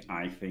think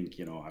I've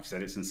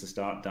said it since the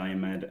start,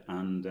 Diomed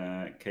and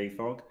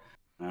K-Fog,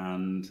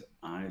 and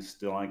I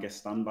still, I guess,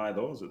 stand by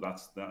those.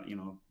 That's a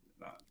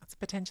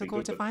potential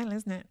quarter final,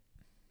 isn't it?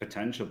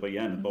 Potential, but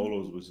yeah,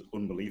 Nabolo's was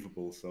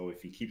unbelievable. So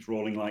if he keeps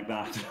rolling like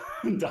that,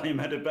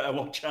 Diomed had better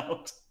watch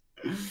out.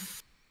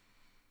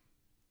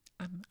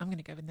 I'm going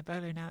to go with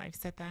Nabolo now that I've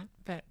said that,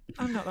 but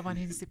I'm not the one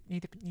who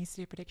needs to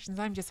do predictions.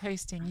 I'm just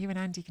hosting. You and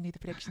Andy can do the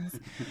predictions.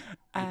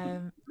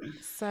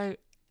 So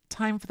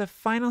time for the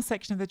final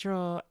section of the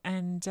draw,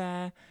 and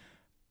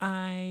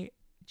I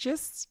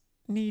just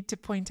need to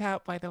point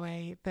out, by the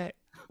way, that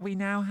we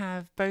now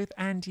have both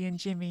Andy and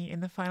Jimmy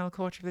in the final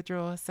quarter of the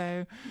draw.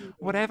 So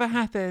whatever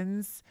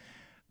happens,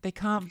 they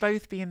can't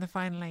both be in the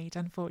final 8,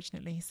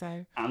 unfortunately.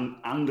 So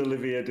and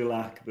Olivia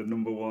Dulac, the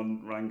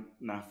 #1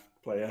 ranked NAF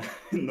player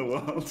in the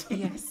world.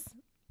 Yes.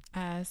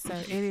 So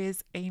it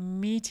is a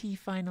meaty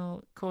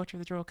final quarter of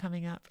the draw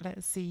coming up.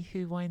 Let's see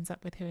who winds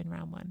up with who in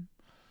round 1.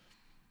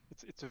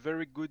 It's a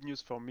very good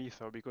news for me,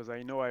 though, because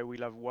I know I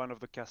will have one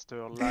of the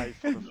casters live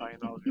for the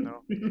final.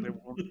 They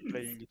won't be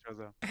playing each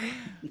other.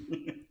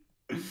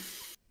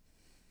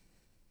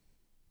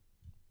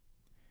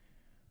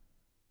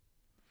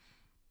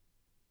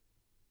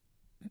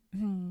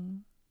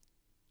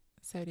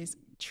 So it is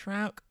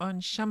Trauk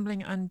on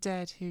Shumbling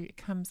Undead who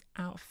comes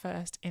out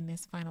first in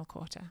this final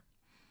quarter.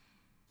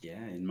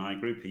 Yeah, in my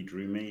group, he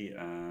drew me.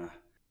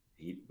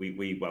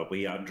 We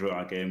drew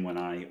our game when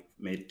I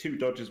made 2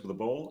 dodges with a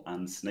ball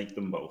and snaked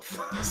them both.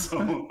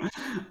 So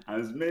I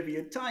was maybe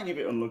a tiny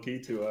bit unlucky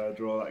to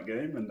draw that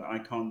game, and I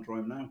can't draw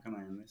him now, can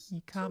I? In this,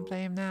 you can't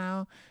play him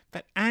now,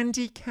 but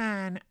Andy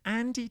can.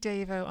 Andy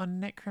Davo on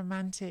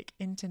Necromantic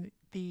into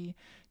the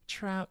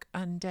Trauk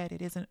Undead.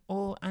 It is an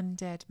all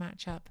undead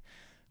matchup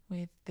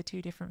with the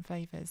 2 different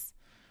flavors.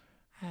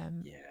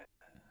 Yeah.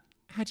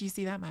 How do you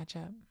see that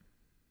matchup?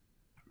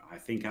 I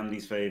think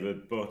Andy's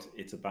favoured, but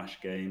it's a bash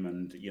game,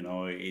 and he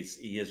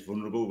is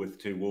vulnerable with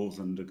 2 wolves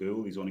and a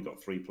ghoul. He's only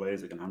got 3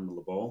 players that can handle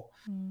the ball.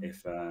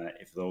 If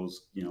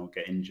those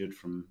get injured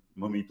from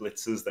mummy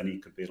blitzers, then he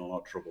could be in a lot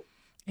of trouble.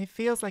 It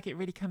feels like it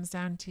really comes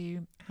down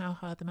to how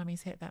hard the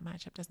mummies hit that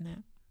matchup, doesn't it?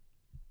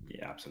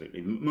 Yeah,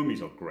 absolutely.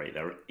 Mummies are great.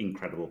 They're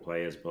incredible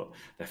players, but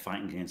they're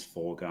fighting against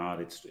 4 guard.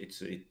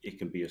 It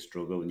can be a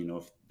struggle, and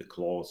if the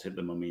claws hit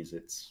the mummies,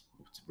 it's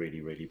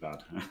really, really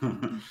bad.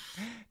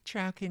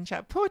 Trauk in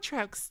chat. Poor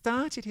Trauk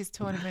started his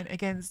tournament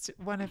against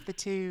one of the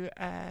 2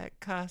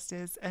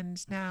 casters,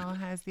 and now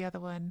has the other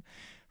one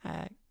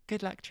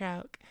good luck,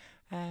 Trouk,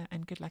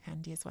 and good luck,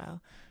 Andy, as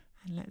well.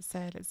 And let's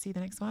see the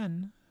next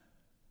one.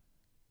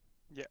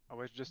 Yeah, I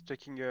was just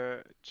checking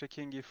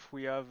if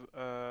we have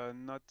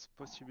not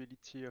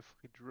possibility of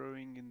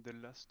redrawing in the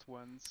last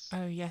ones.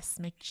 Oh yes,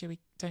 make sure we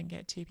don't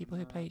get two people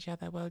who play each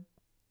other. Well,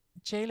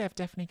 Jalev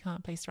definitely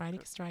can't play Strider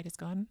because Strider's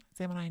gone. It's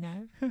the one I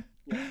know.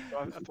 Yeah, so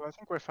I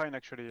think we're fine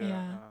actually.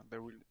 Yeah.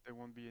 There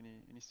won't be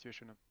any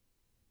situation.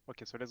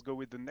 Okay, so let's go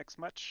with the next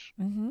match.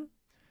 Mm-hmm.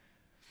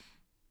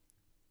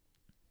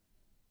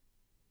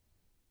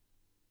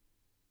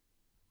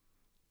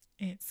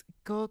 It's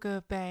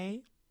Gorgo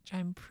Bay, which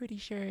I'm pretty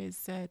sure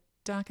is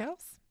Dark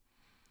Elves.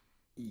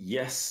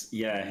 Yes,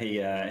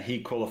 yeah,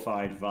 he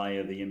qualified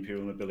via the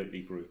Imperial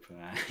Nobility group.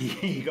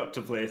 He got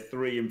to play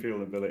 3 Imperial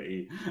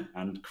Nobility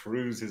and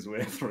cruise his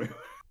way through.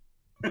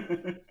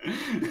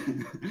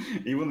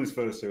 He won his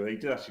first 2. He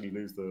did actually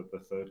lose the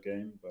 3rd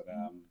game, but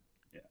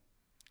yeah.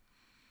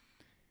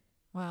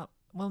 Well,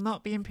 will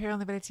not be Imperial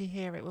Nobility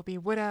here. It will be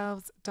Wood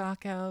Elves,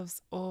 Dark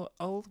Elves, or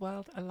Old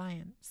World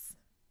Alliance.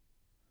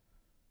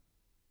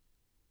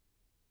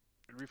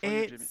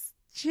 It's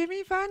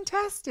Jimmy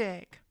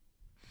Fantastic.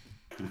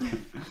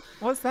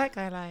 What's that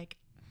guy like?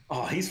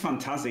 Oh, he's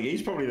fantastic.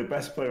 He's probably the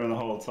best player in the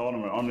whole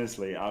tournament,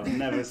 honestly. I've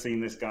never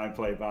seen this guy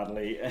play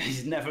badly.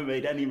 He's never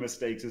made any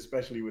mistakes,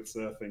 especially with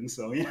surfing,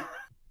 so yeah.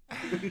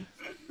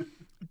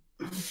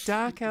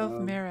 Dark Elf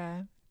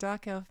Mirror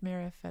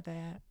for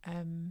their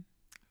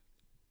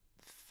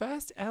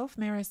first Elf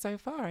Mirror so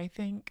far, I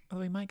think.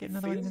 Although we might get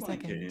another one in a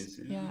second. It is,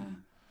 yeah.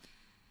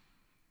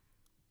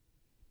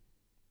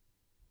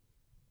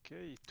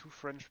 Okay, 2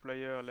 French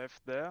players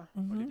left there.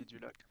 Mm-hmm. What did you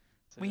like?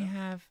 We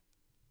have,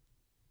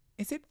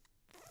 is it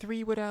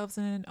 3 Wood Elves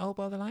and an Old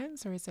World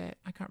Alliance, or is it,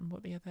 I can't remember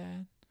what the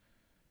other,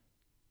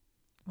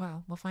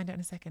 well, we'll find out in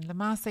a second. Le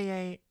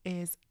Marseillais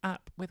is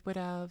up with Wood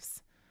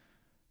Elves.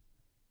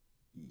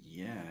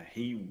 Yeah,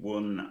 he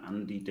won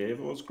Andy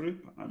Davo's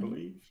group, I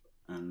believe.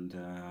 And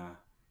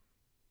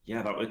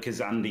yeah, that was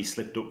because Andy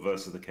slipped up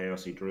versus the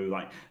Chaos he drew.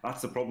 Like,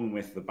 that's the problem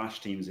with the bash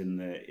teams in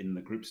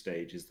the group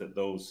stage, is that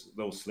those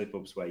slip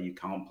ups where you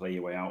can't play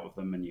your way out of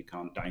them and you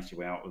can't dice your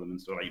way out of them and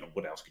so, like, you know,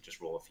 Wood Elves could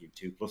just roll a few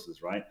 2+,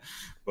 right?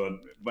 But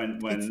when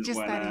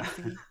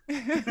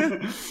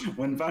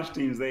bash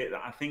teams,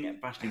 I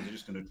think bash teams are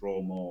just going to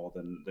draw more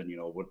than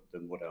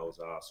Wood Elves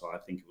are. So I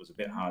think it was a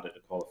bit harder to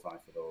qualify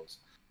for those.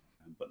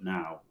 But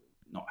now,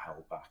 not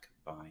held back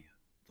by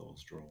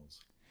those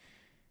draws.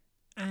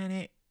 And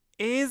it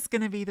is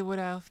going to be the Wood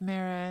Elf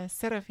Mirror,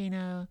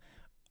 Serafino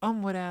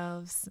on Wood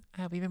Elves.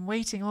 We've been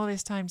waiting all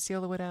this time to see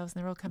all the Wood Elves,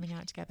 and they're all coming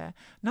out together.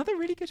 Another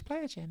really good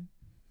player, Jim.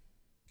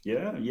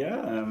 Yeah.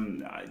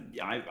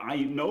 I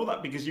know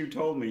that because you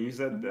told me. You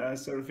said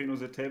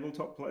Serafino's a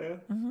tabletop player.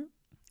 Mm-hmm.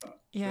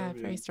 Yeah,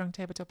 very strong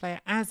tabletop player,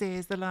 as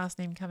is the last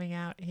name coming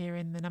out here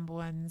in the number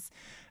ones,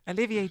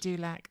 Olivier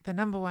Dulac, the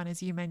number 1,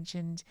 as you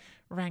mentioned,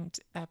 ranked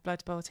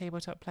Blood Bowl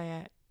tabletop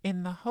player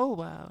in the whole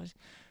world.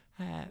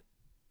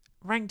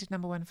 Ranked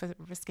number 1 for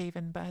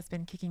Skaven, but has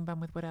been kicking bum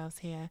with Wood Elves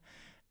here.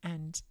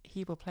 And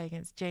he will play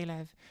against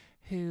Jalev,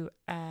 who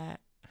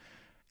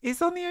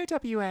is on the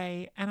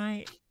OWA.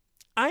 And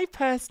I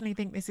personally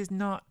think this is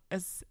not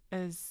as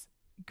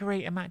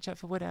great a matchup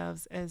for Wood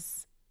Elves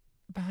as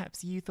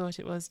perhaps you thought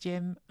it was,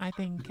 Jim. I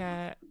think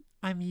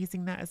I'm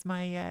using that as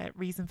my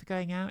reason for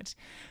going out.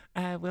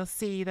 We'll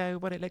see, though,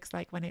 what it looks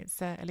like when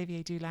it's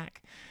Olivier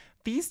Dulac.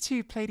 These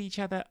two played each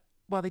other.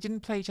 Well, they didn't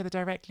play each other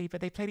directly,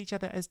 but they played each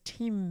other as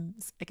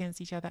teams against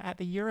each other at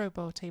the Euro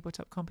Bowl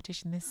tabletop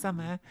competition this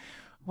summer,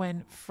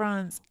 when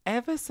France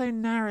ever so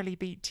narrowly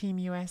beat Team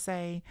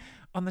USA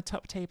on the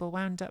top table,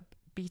 wound up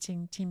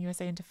beating Team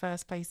USA into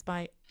first place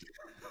by,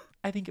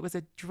 I think it was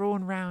a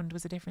drawn round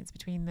was the difference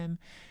between them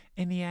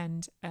in the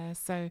end.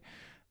 So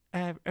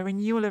a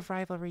renewal of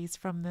rivalries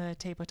from the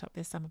tabletop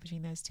this summer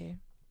between those two.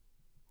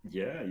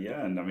 Yeah,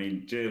 and I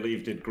mean,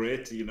 Jalev did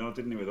great,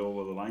 didn't he, with All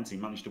World Alliance? He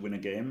managed to win a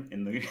game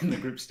in the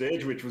group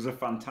stage, which was a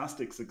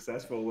fantastic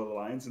success for All World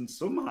Alliance, and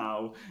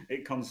somehow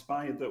it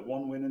conspired that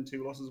 1 win and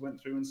 2 losses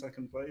went through in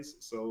second place.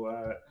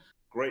 So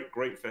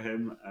great for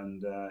him,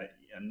 and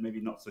maybe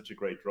not such a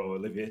great draw,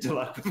 Olivier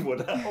Dulac with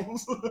Wood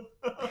Elves.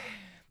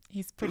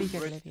 He's pretty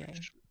good, Olivier.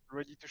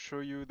 Ready to show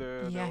you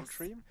the whole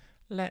tree?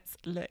 Let's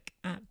look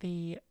at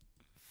the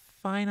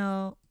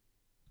final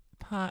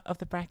part of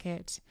the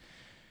bracket.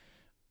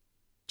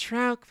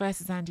 Trouk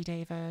versus Andy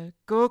Davo,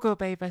 Gorgo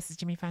Bay versus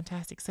Jimmy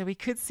Fantastic. So we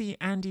could see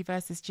Andy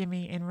versus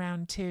Jimmy in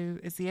round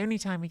 2. Is the only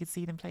time we could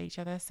see them play each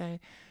other. So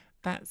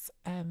that's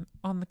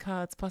on the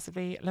cards,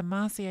 possibly. Le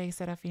Marseillais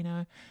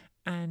Serafino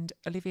and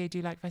Olivier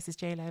Dulac versus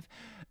Jalev.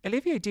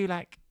 Olivier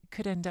Dulac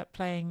could end up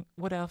playing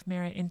Wood Elf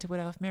Mirror into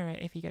Wood Elf Mirror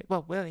if he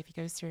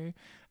goes through.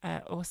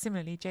 Or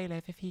similarly,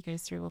 Jalev, if he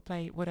goes through, will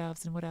play Wood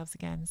Elves and Wood Elves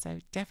again. So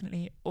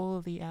definitely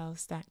all the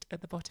elves stacked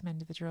at the bottom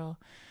end of the draw.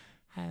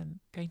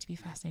 Going to be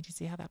fascinating to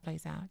see how that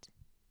plays out.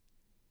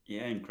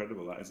 Yeah,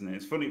 incredible, that, isn't it?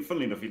 It's funny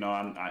enough,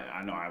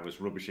 I know I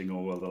was rubbishing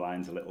All World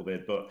Alliance a little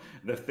bit, but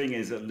the thing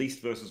is, at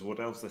least versus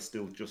Wood Elves, they're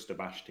still just a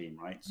bash team,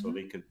 right? So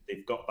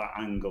they've got that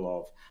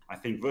angle of, I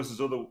think,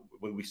 versus other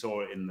we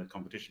saw it in the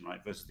competition,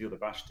 right? Versus the other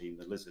Bash team,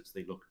 the Lizards,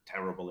 they looked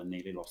terrible and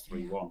nearly lost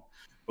 3-1.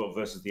 But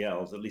versus the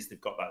Elves, at least they've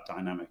got that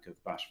dynamic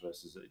of Bash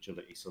versus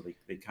agility, so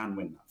they can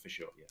win that for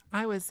sure. Yeah.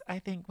 I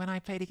think, when I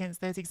played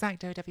against those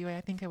exact OWA,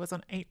 I think I was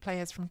on 8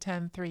 players from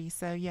turn 3.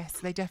 So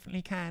yes, they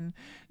definitely can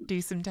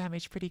do some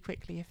damage pretty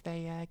quickly if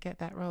they get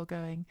that roll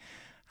going.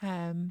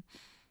 That's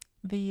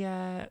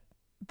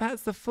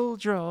the full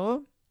draw.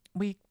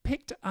 We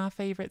picked our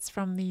favourites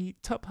from the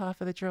top half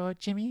of the draw.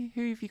 Jimmy,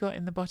 who have you got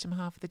in the bottom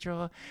half of the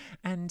draw?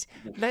 And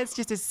let's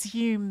just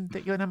assume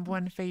that your number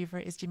one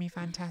favourite is Jimmy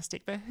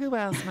Fantastic. But who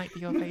else might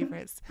be your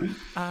favourites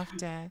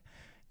after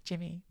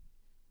Jimmy?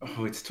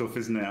 Oh, it's tough,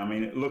 isn't it? I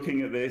mean,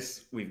 looking at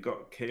this, we've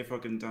got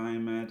K-Fog and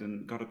Diomed,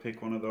 and got to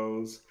pick one of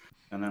those.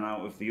 And then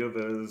out of the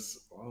others,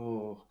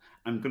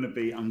 I'm gonna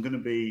be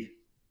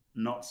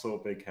not so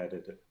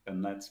big-headed,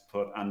 and let's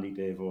put Andy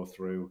Davo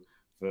through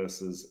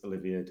versus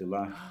Olivier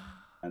Dulac.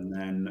 And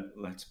then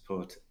let's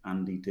put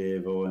Andy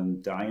Davo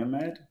and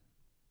Diomed.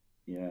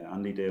 Yeah,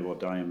 Andy Davo,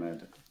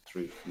 Diomed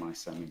through my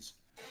semis.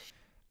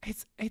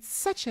 It's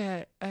such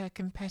a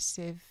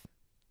competitive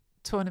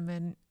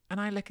tournament,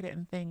 and I look at it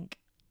and think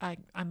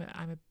I'm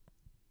a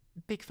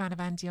big fan of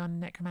Andy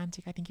on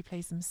Necromantic. I think he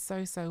plays them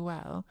so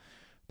well.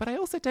 But I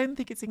also don't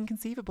think it's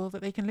inconceivable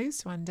that they can lose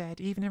to Undead,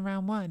 even in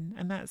round 1.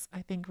 And that's,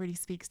 I think, really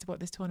speaks to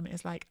what this tournament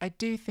is like. I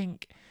do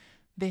think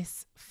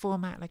this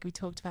format, like we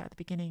talked about at the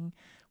beginning,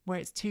 where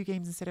it's 2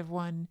 games instead of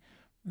 1,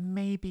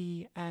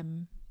 maybe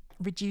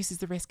reduces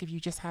the risk of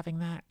you just having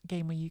that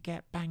game where you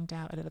get banged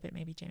out a little bit,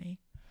 maybe, Jimmy.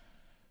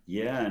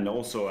 Yeah, and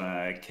also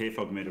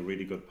K-Fog made a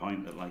really good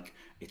point that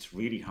it's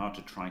really hard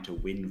to try to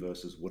win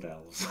versus Wood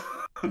Elves,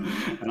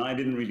 and I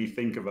didn't really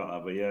think about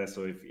that. But yeah,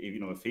 so if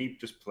he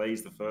just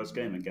plays the first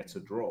game and gets a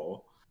draw,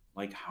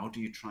 how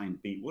do you try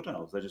and beat Wood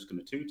Elves? They're just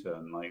going to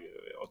 2-turn,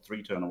 or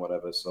 3-turn or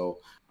whatever.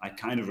 So I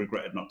kind of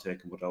regretted not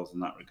taking Wood Elves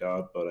in that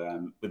regard. But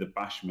with a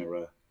Bash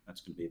mirror,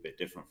 that's going to be a bit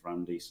different for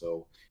Andy.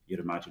 So you'd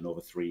imagine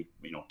over 2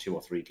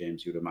 or 3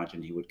 games, you'd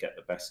imagine he would get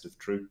the best of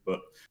Troop.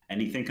 But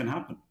anything can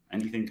happen.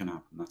 Anything can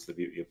happen. That's the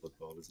beauty of Blood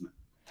Bowl, isn't it?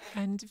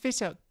 And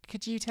Vitooc,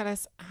 could you tell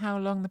us how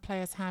long the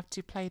players have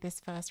to play this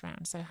first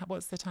round? So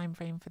what's the time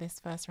frame for this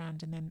first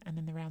round, and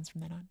then the rounds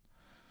from then on?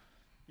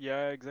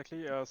 Yeah,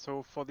 exactly.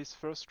 So for this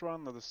first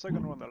round or the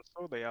second round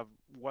also, they have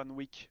 1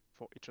 week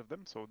for each of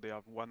them. So they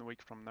have 1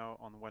 week from now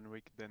on 1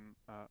 week, then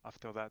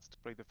after that to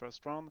play the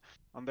first round.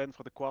 And then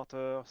for the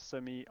quarter,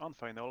 semi, and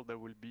final, they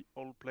will be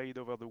all played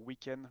over the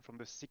weekend from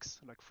the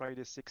 6th, like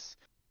Friday 6th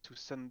to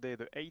Sunday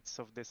the 8th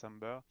of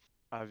December,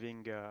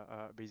 having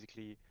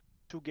basically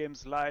 2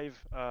 games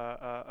live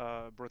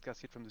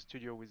broadcasted from the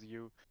studio with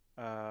you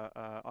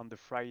on the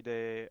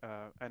Friday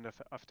end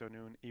of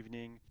afternoon,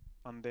 evening,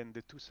 and then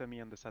the 2 semi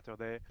on the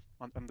Saturday.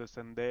 On the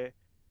Sunday,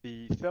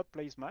 the 3rd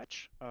place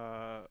match,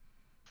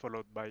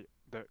 followed by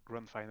the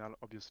grand final,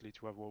 obviously,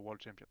 to have a world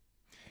champion.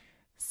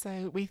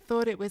 So we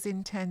thought it was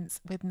intense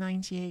with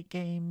 98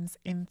 games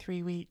in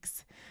 3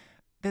 weeks.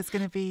 There's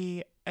going to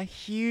be a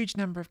huge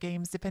number of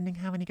games, depending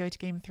how many go to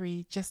game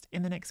 3, just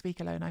in the next week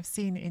alone. I've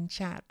seen in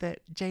chat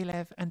that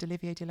Jalev and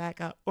Olivier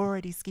Dulac are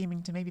already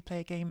scheming to maybe play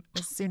a game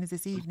as soon as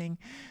this evening.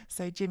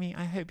 So, Jimmy,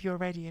 I hope you're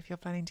ready if you're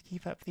planning to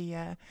keep up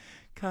the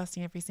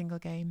casting every single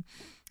game.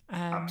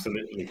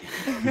 Absolutely.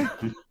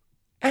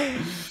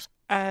 That's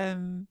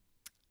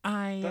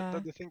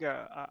the thing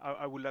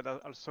I would add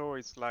also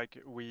is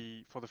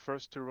for the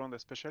first 2 rounds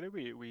especially,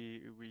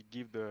 we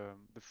give the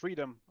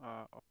freedom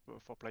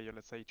for players,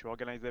 let's say, to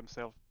organize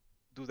themselves.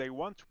 Do they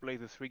want to play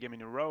the 3 games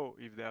in a row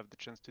if they have the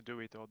chance to do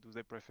it, or do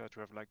they prefer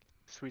to have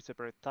 3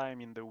 separate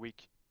time in the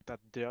week?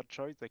 That's their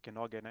choice. They can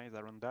organize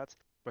around that.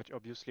 But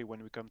obviously,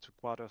 when we come to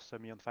quarter,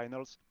 semi, and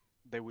finals,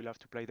 they will have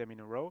to play them in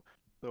a row.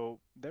 So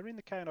they're in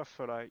the kind of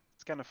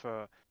it's kind of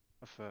a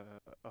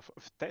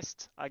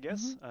test, I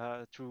guess,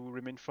 to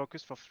remain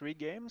focused for 3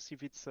 games.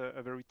 If it's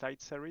a very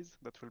tight series,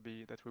 that will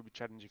be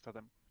challenging for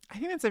them. I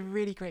think that's a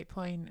really great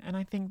point, and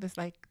I think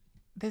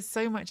there's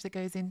so much that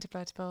goes into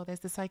Blood Bowl.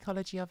 There's the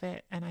psychology of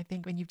it, and I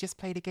think when you've just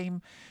played a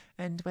game,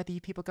 and whether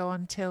people go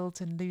on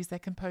tilt and lose their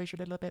composure a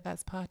little bit,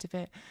 that's part of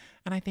it.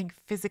 And I think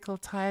physical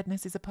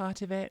tiredness is a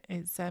part of it.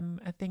 It's a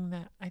thing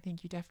that I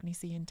think you definitely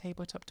see in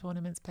tabletop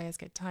tournaments. Players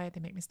get tired, they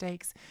make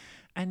mistakes,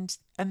 and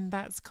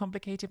that's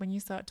complicated when you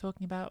start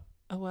talking about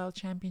a world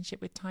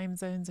championship with time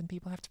zones, and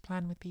people have to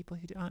plan with people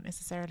who aren't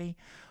necessarily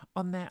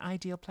on their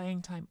ideal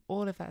playing time.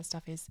 All of that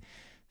stuff is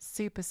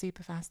super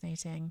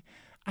fascinating.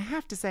 I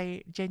have to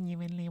say,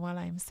 genuinely, while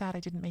I'm sad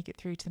I didn't make it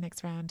through to the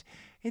next round,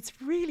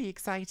 it's really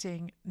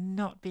exciting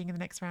not being in the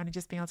next round and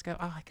just being able to go,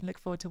 I can look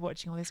forward to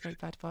watching all this great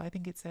Blood Bowl. I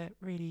think it's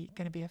really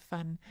going to be a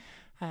fun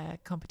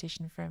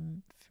competition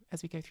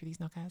as we go through these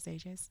knockout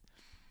stages.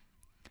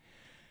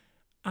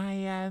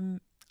 I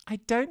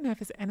don't know if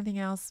there's anything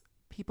else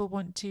people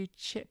want to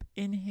chip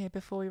in here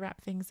before we wrap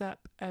things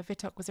up.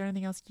 Vitooc, was there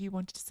anything else you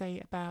wanted to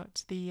say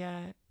about the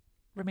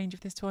remainder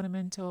of this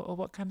tournament, or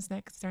what comes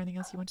next? Is there anything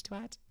else you wanted to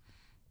add?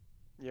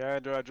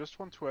 Yeah, I just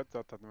want to add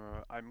that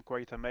I'm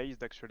quite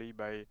amazed actually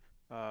by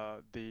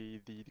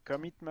the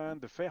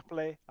commitment, the fair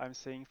play I'm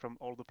seeing from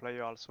all the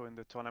players also in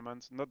the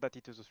tournament. Not that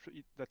it is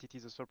that it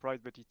is a surprise,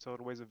 but it's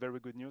always a very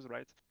good news,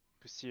 right?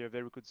 To see a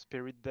very good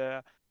spirit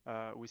there.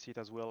 We see it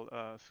as well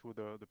through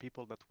the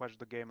people that watch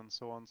the game and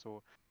so on.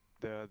 So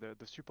the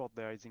support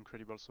there is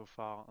incredible so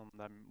far,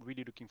 and I'm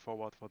really looking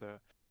forward for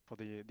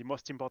the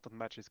most important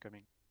matches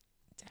coming.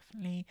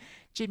 Definitely.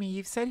 Jimmy,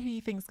 you've said who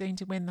you think's going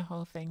to win the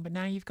whole thing, but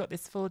now you've got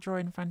this full draw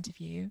in front of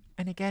you.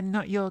 And again,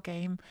 not your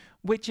game.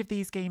 Which of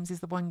these games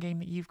is the one game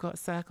that you've got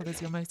circled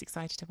as you're most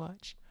excited to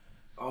watch?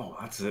 Oh,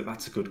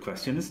 that's a good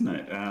question, isn't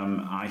it?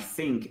 I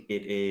think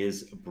it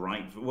is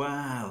Bright.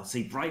 Well,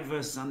 see, Bright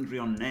versus Andre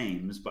on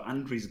names, but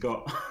Andre's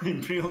got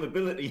imperial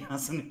ability,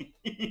 hasn't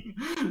he?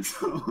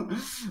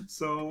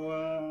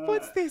 so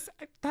What's this?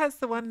 That's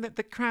the one that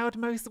the crowd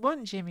most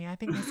want, Jimmy. I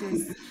think this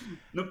is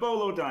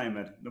Nabolo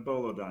Diamond.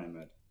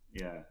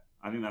 Yeah,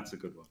 I think that's a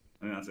good one.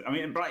 I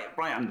mean, Bright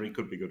Andre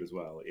could be good as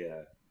well.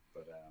 Yeah,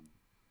 but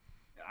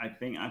I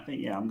think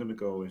yeah, I'm gonna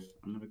go with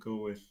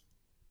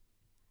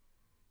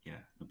yeah,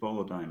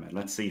 Nabolo Diamond.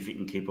 Let's see if he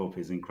can keep up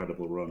his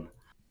incredible run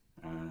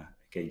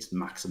against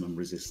maximum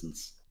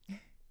resistance.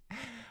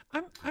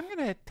 I'm going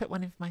to put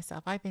one in for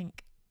myself. I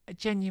think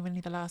genuinely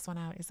the last one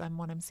out is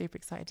one I'm super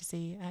excited to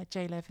see.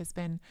 J-Lev has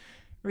been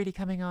really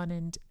coming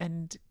on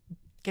and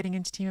getting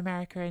into Team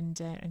America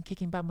and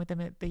kicking bum with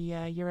them at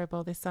the Euro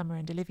Bowl this summer.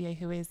 And Olivier,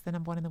 who is the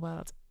 #1 in the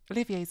world.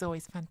 Olivier is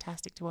always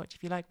fantastic to watch.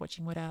 If you like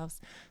watching Wood Elves,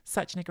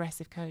 such an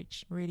aggressive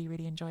coach, really,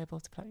 really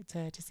enjoyable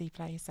to see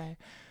play. So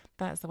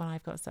that's the one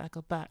I've got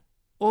circled. But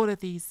all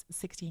of these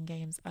 16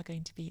 games are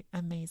going to be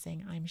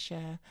amazing, I'm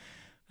sure.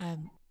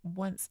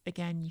 Once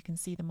again, you can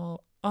see them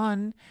all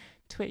on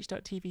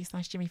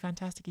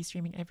twitch.tv/JimmyFantastic. He's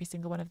streaming every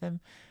single one of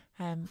them.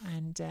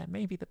 And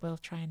maybe that we'll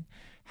try and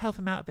help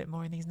him out a bit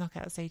more in these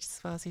knockout stages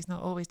as well. So he's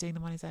not always doing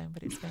them on his own,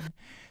 but it's been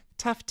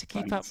tough to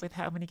keep up with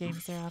how many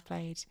games there are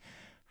played.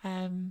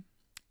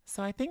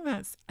 So I think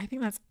that's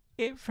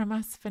it from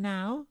us for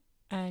now.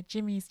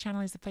 Jimmy's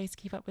channel is the place to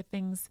keep up with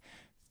things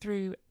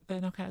through the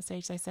knockout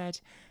stage, as I said,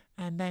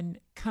 and then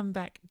come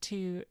back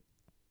to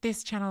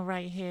this channel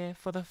right here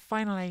for the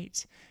final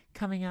 8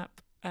 coming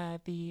up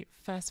the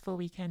first full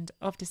weekend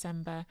of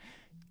December.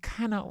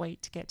 Cannot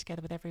wait to get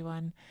together with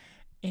everyone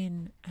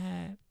in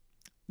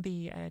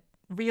the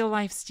real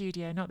life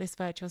studio, not this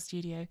virtual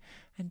studio,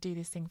 and do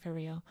this thing for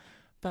real.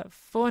 But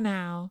for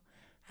now,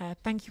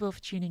 thank you all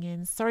for tuning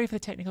in. Sorry for the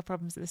technical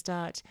problems at the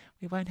start.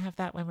 We won't have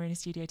that when we're in a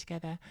studio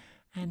together.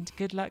 And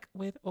good luck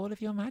with all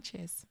of your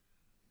matches.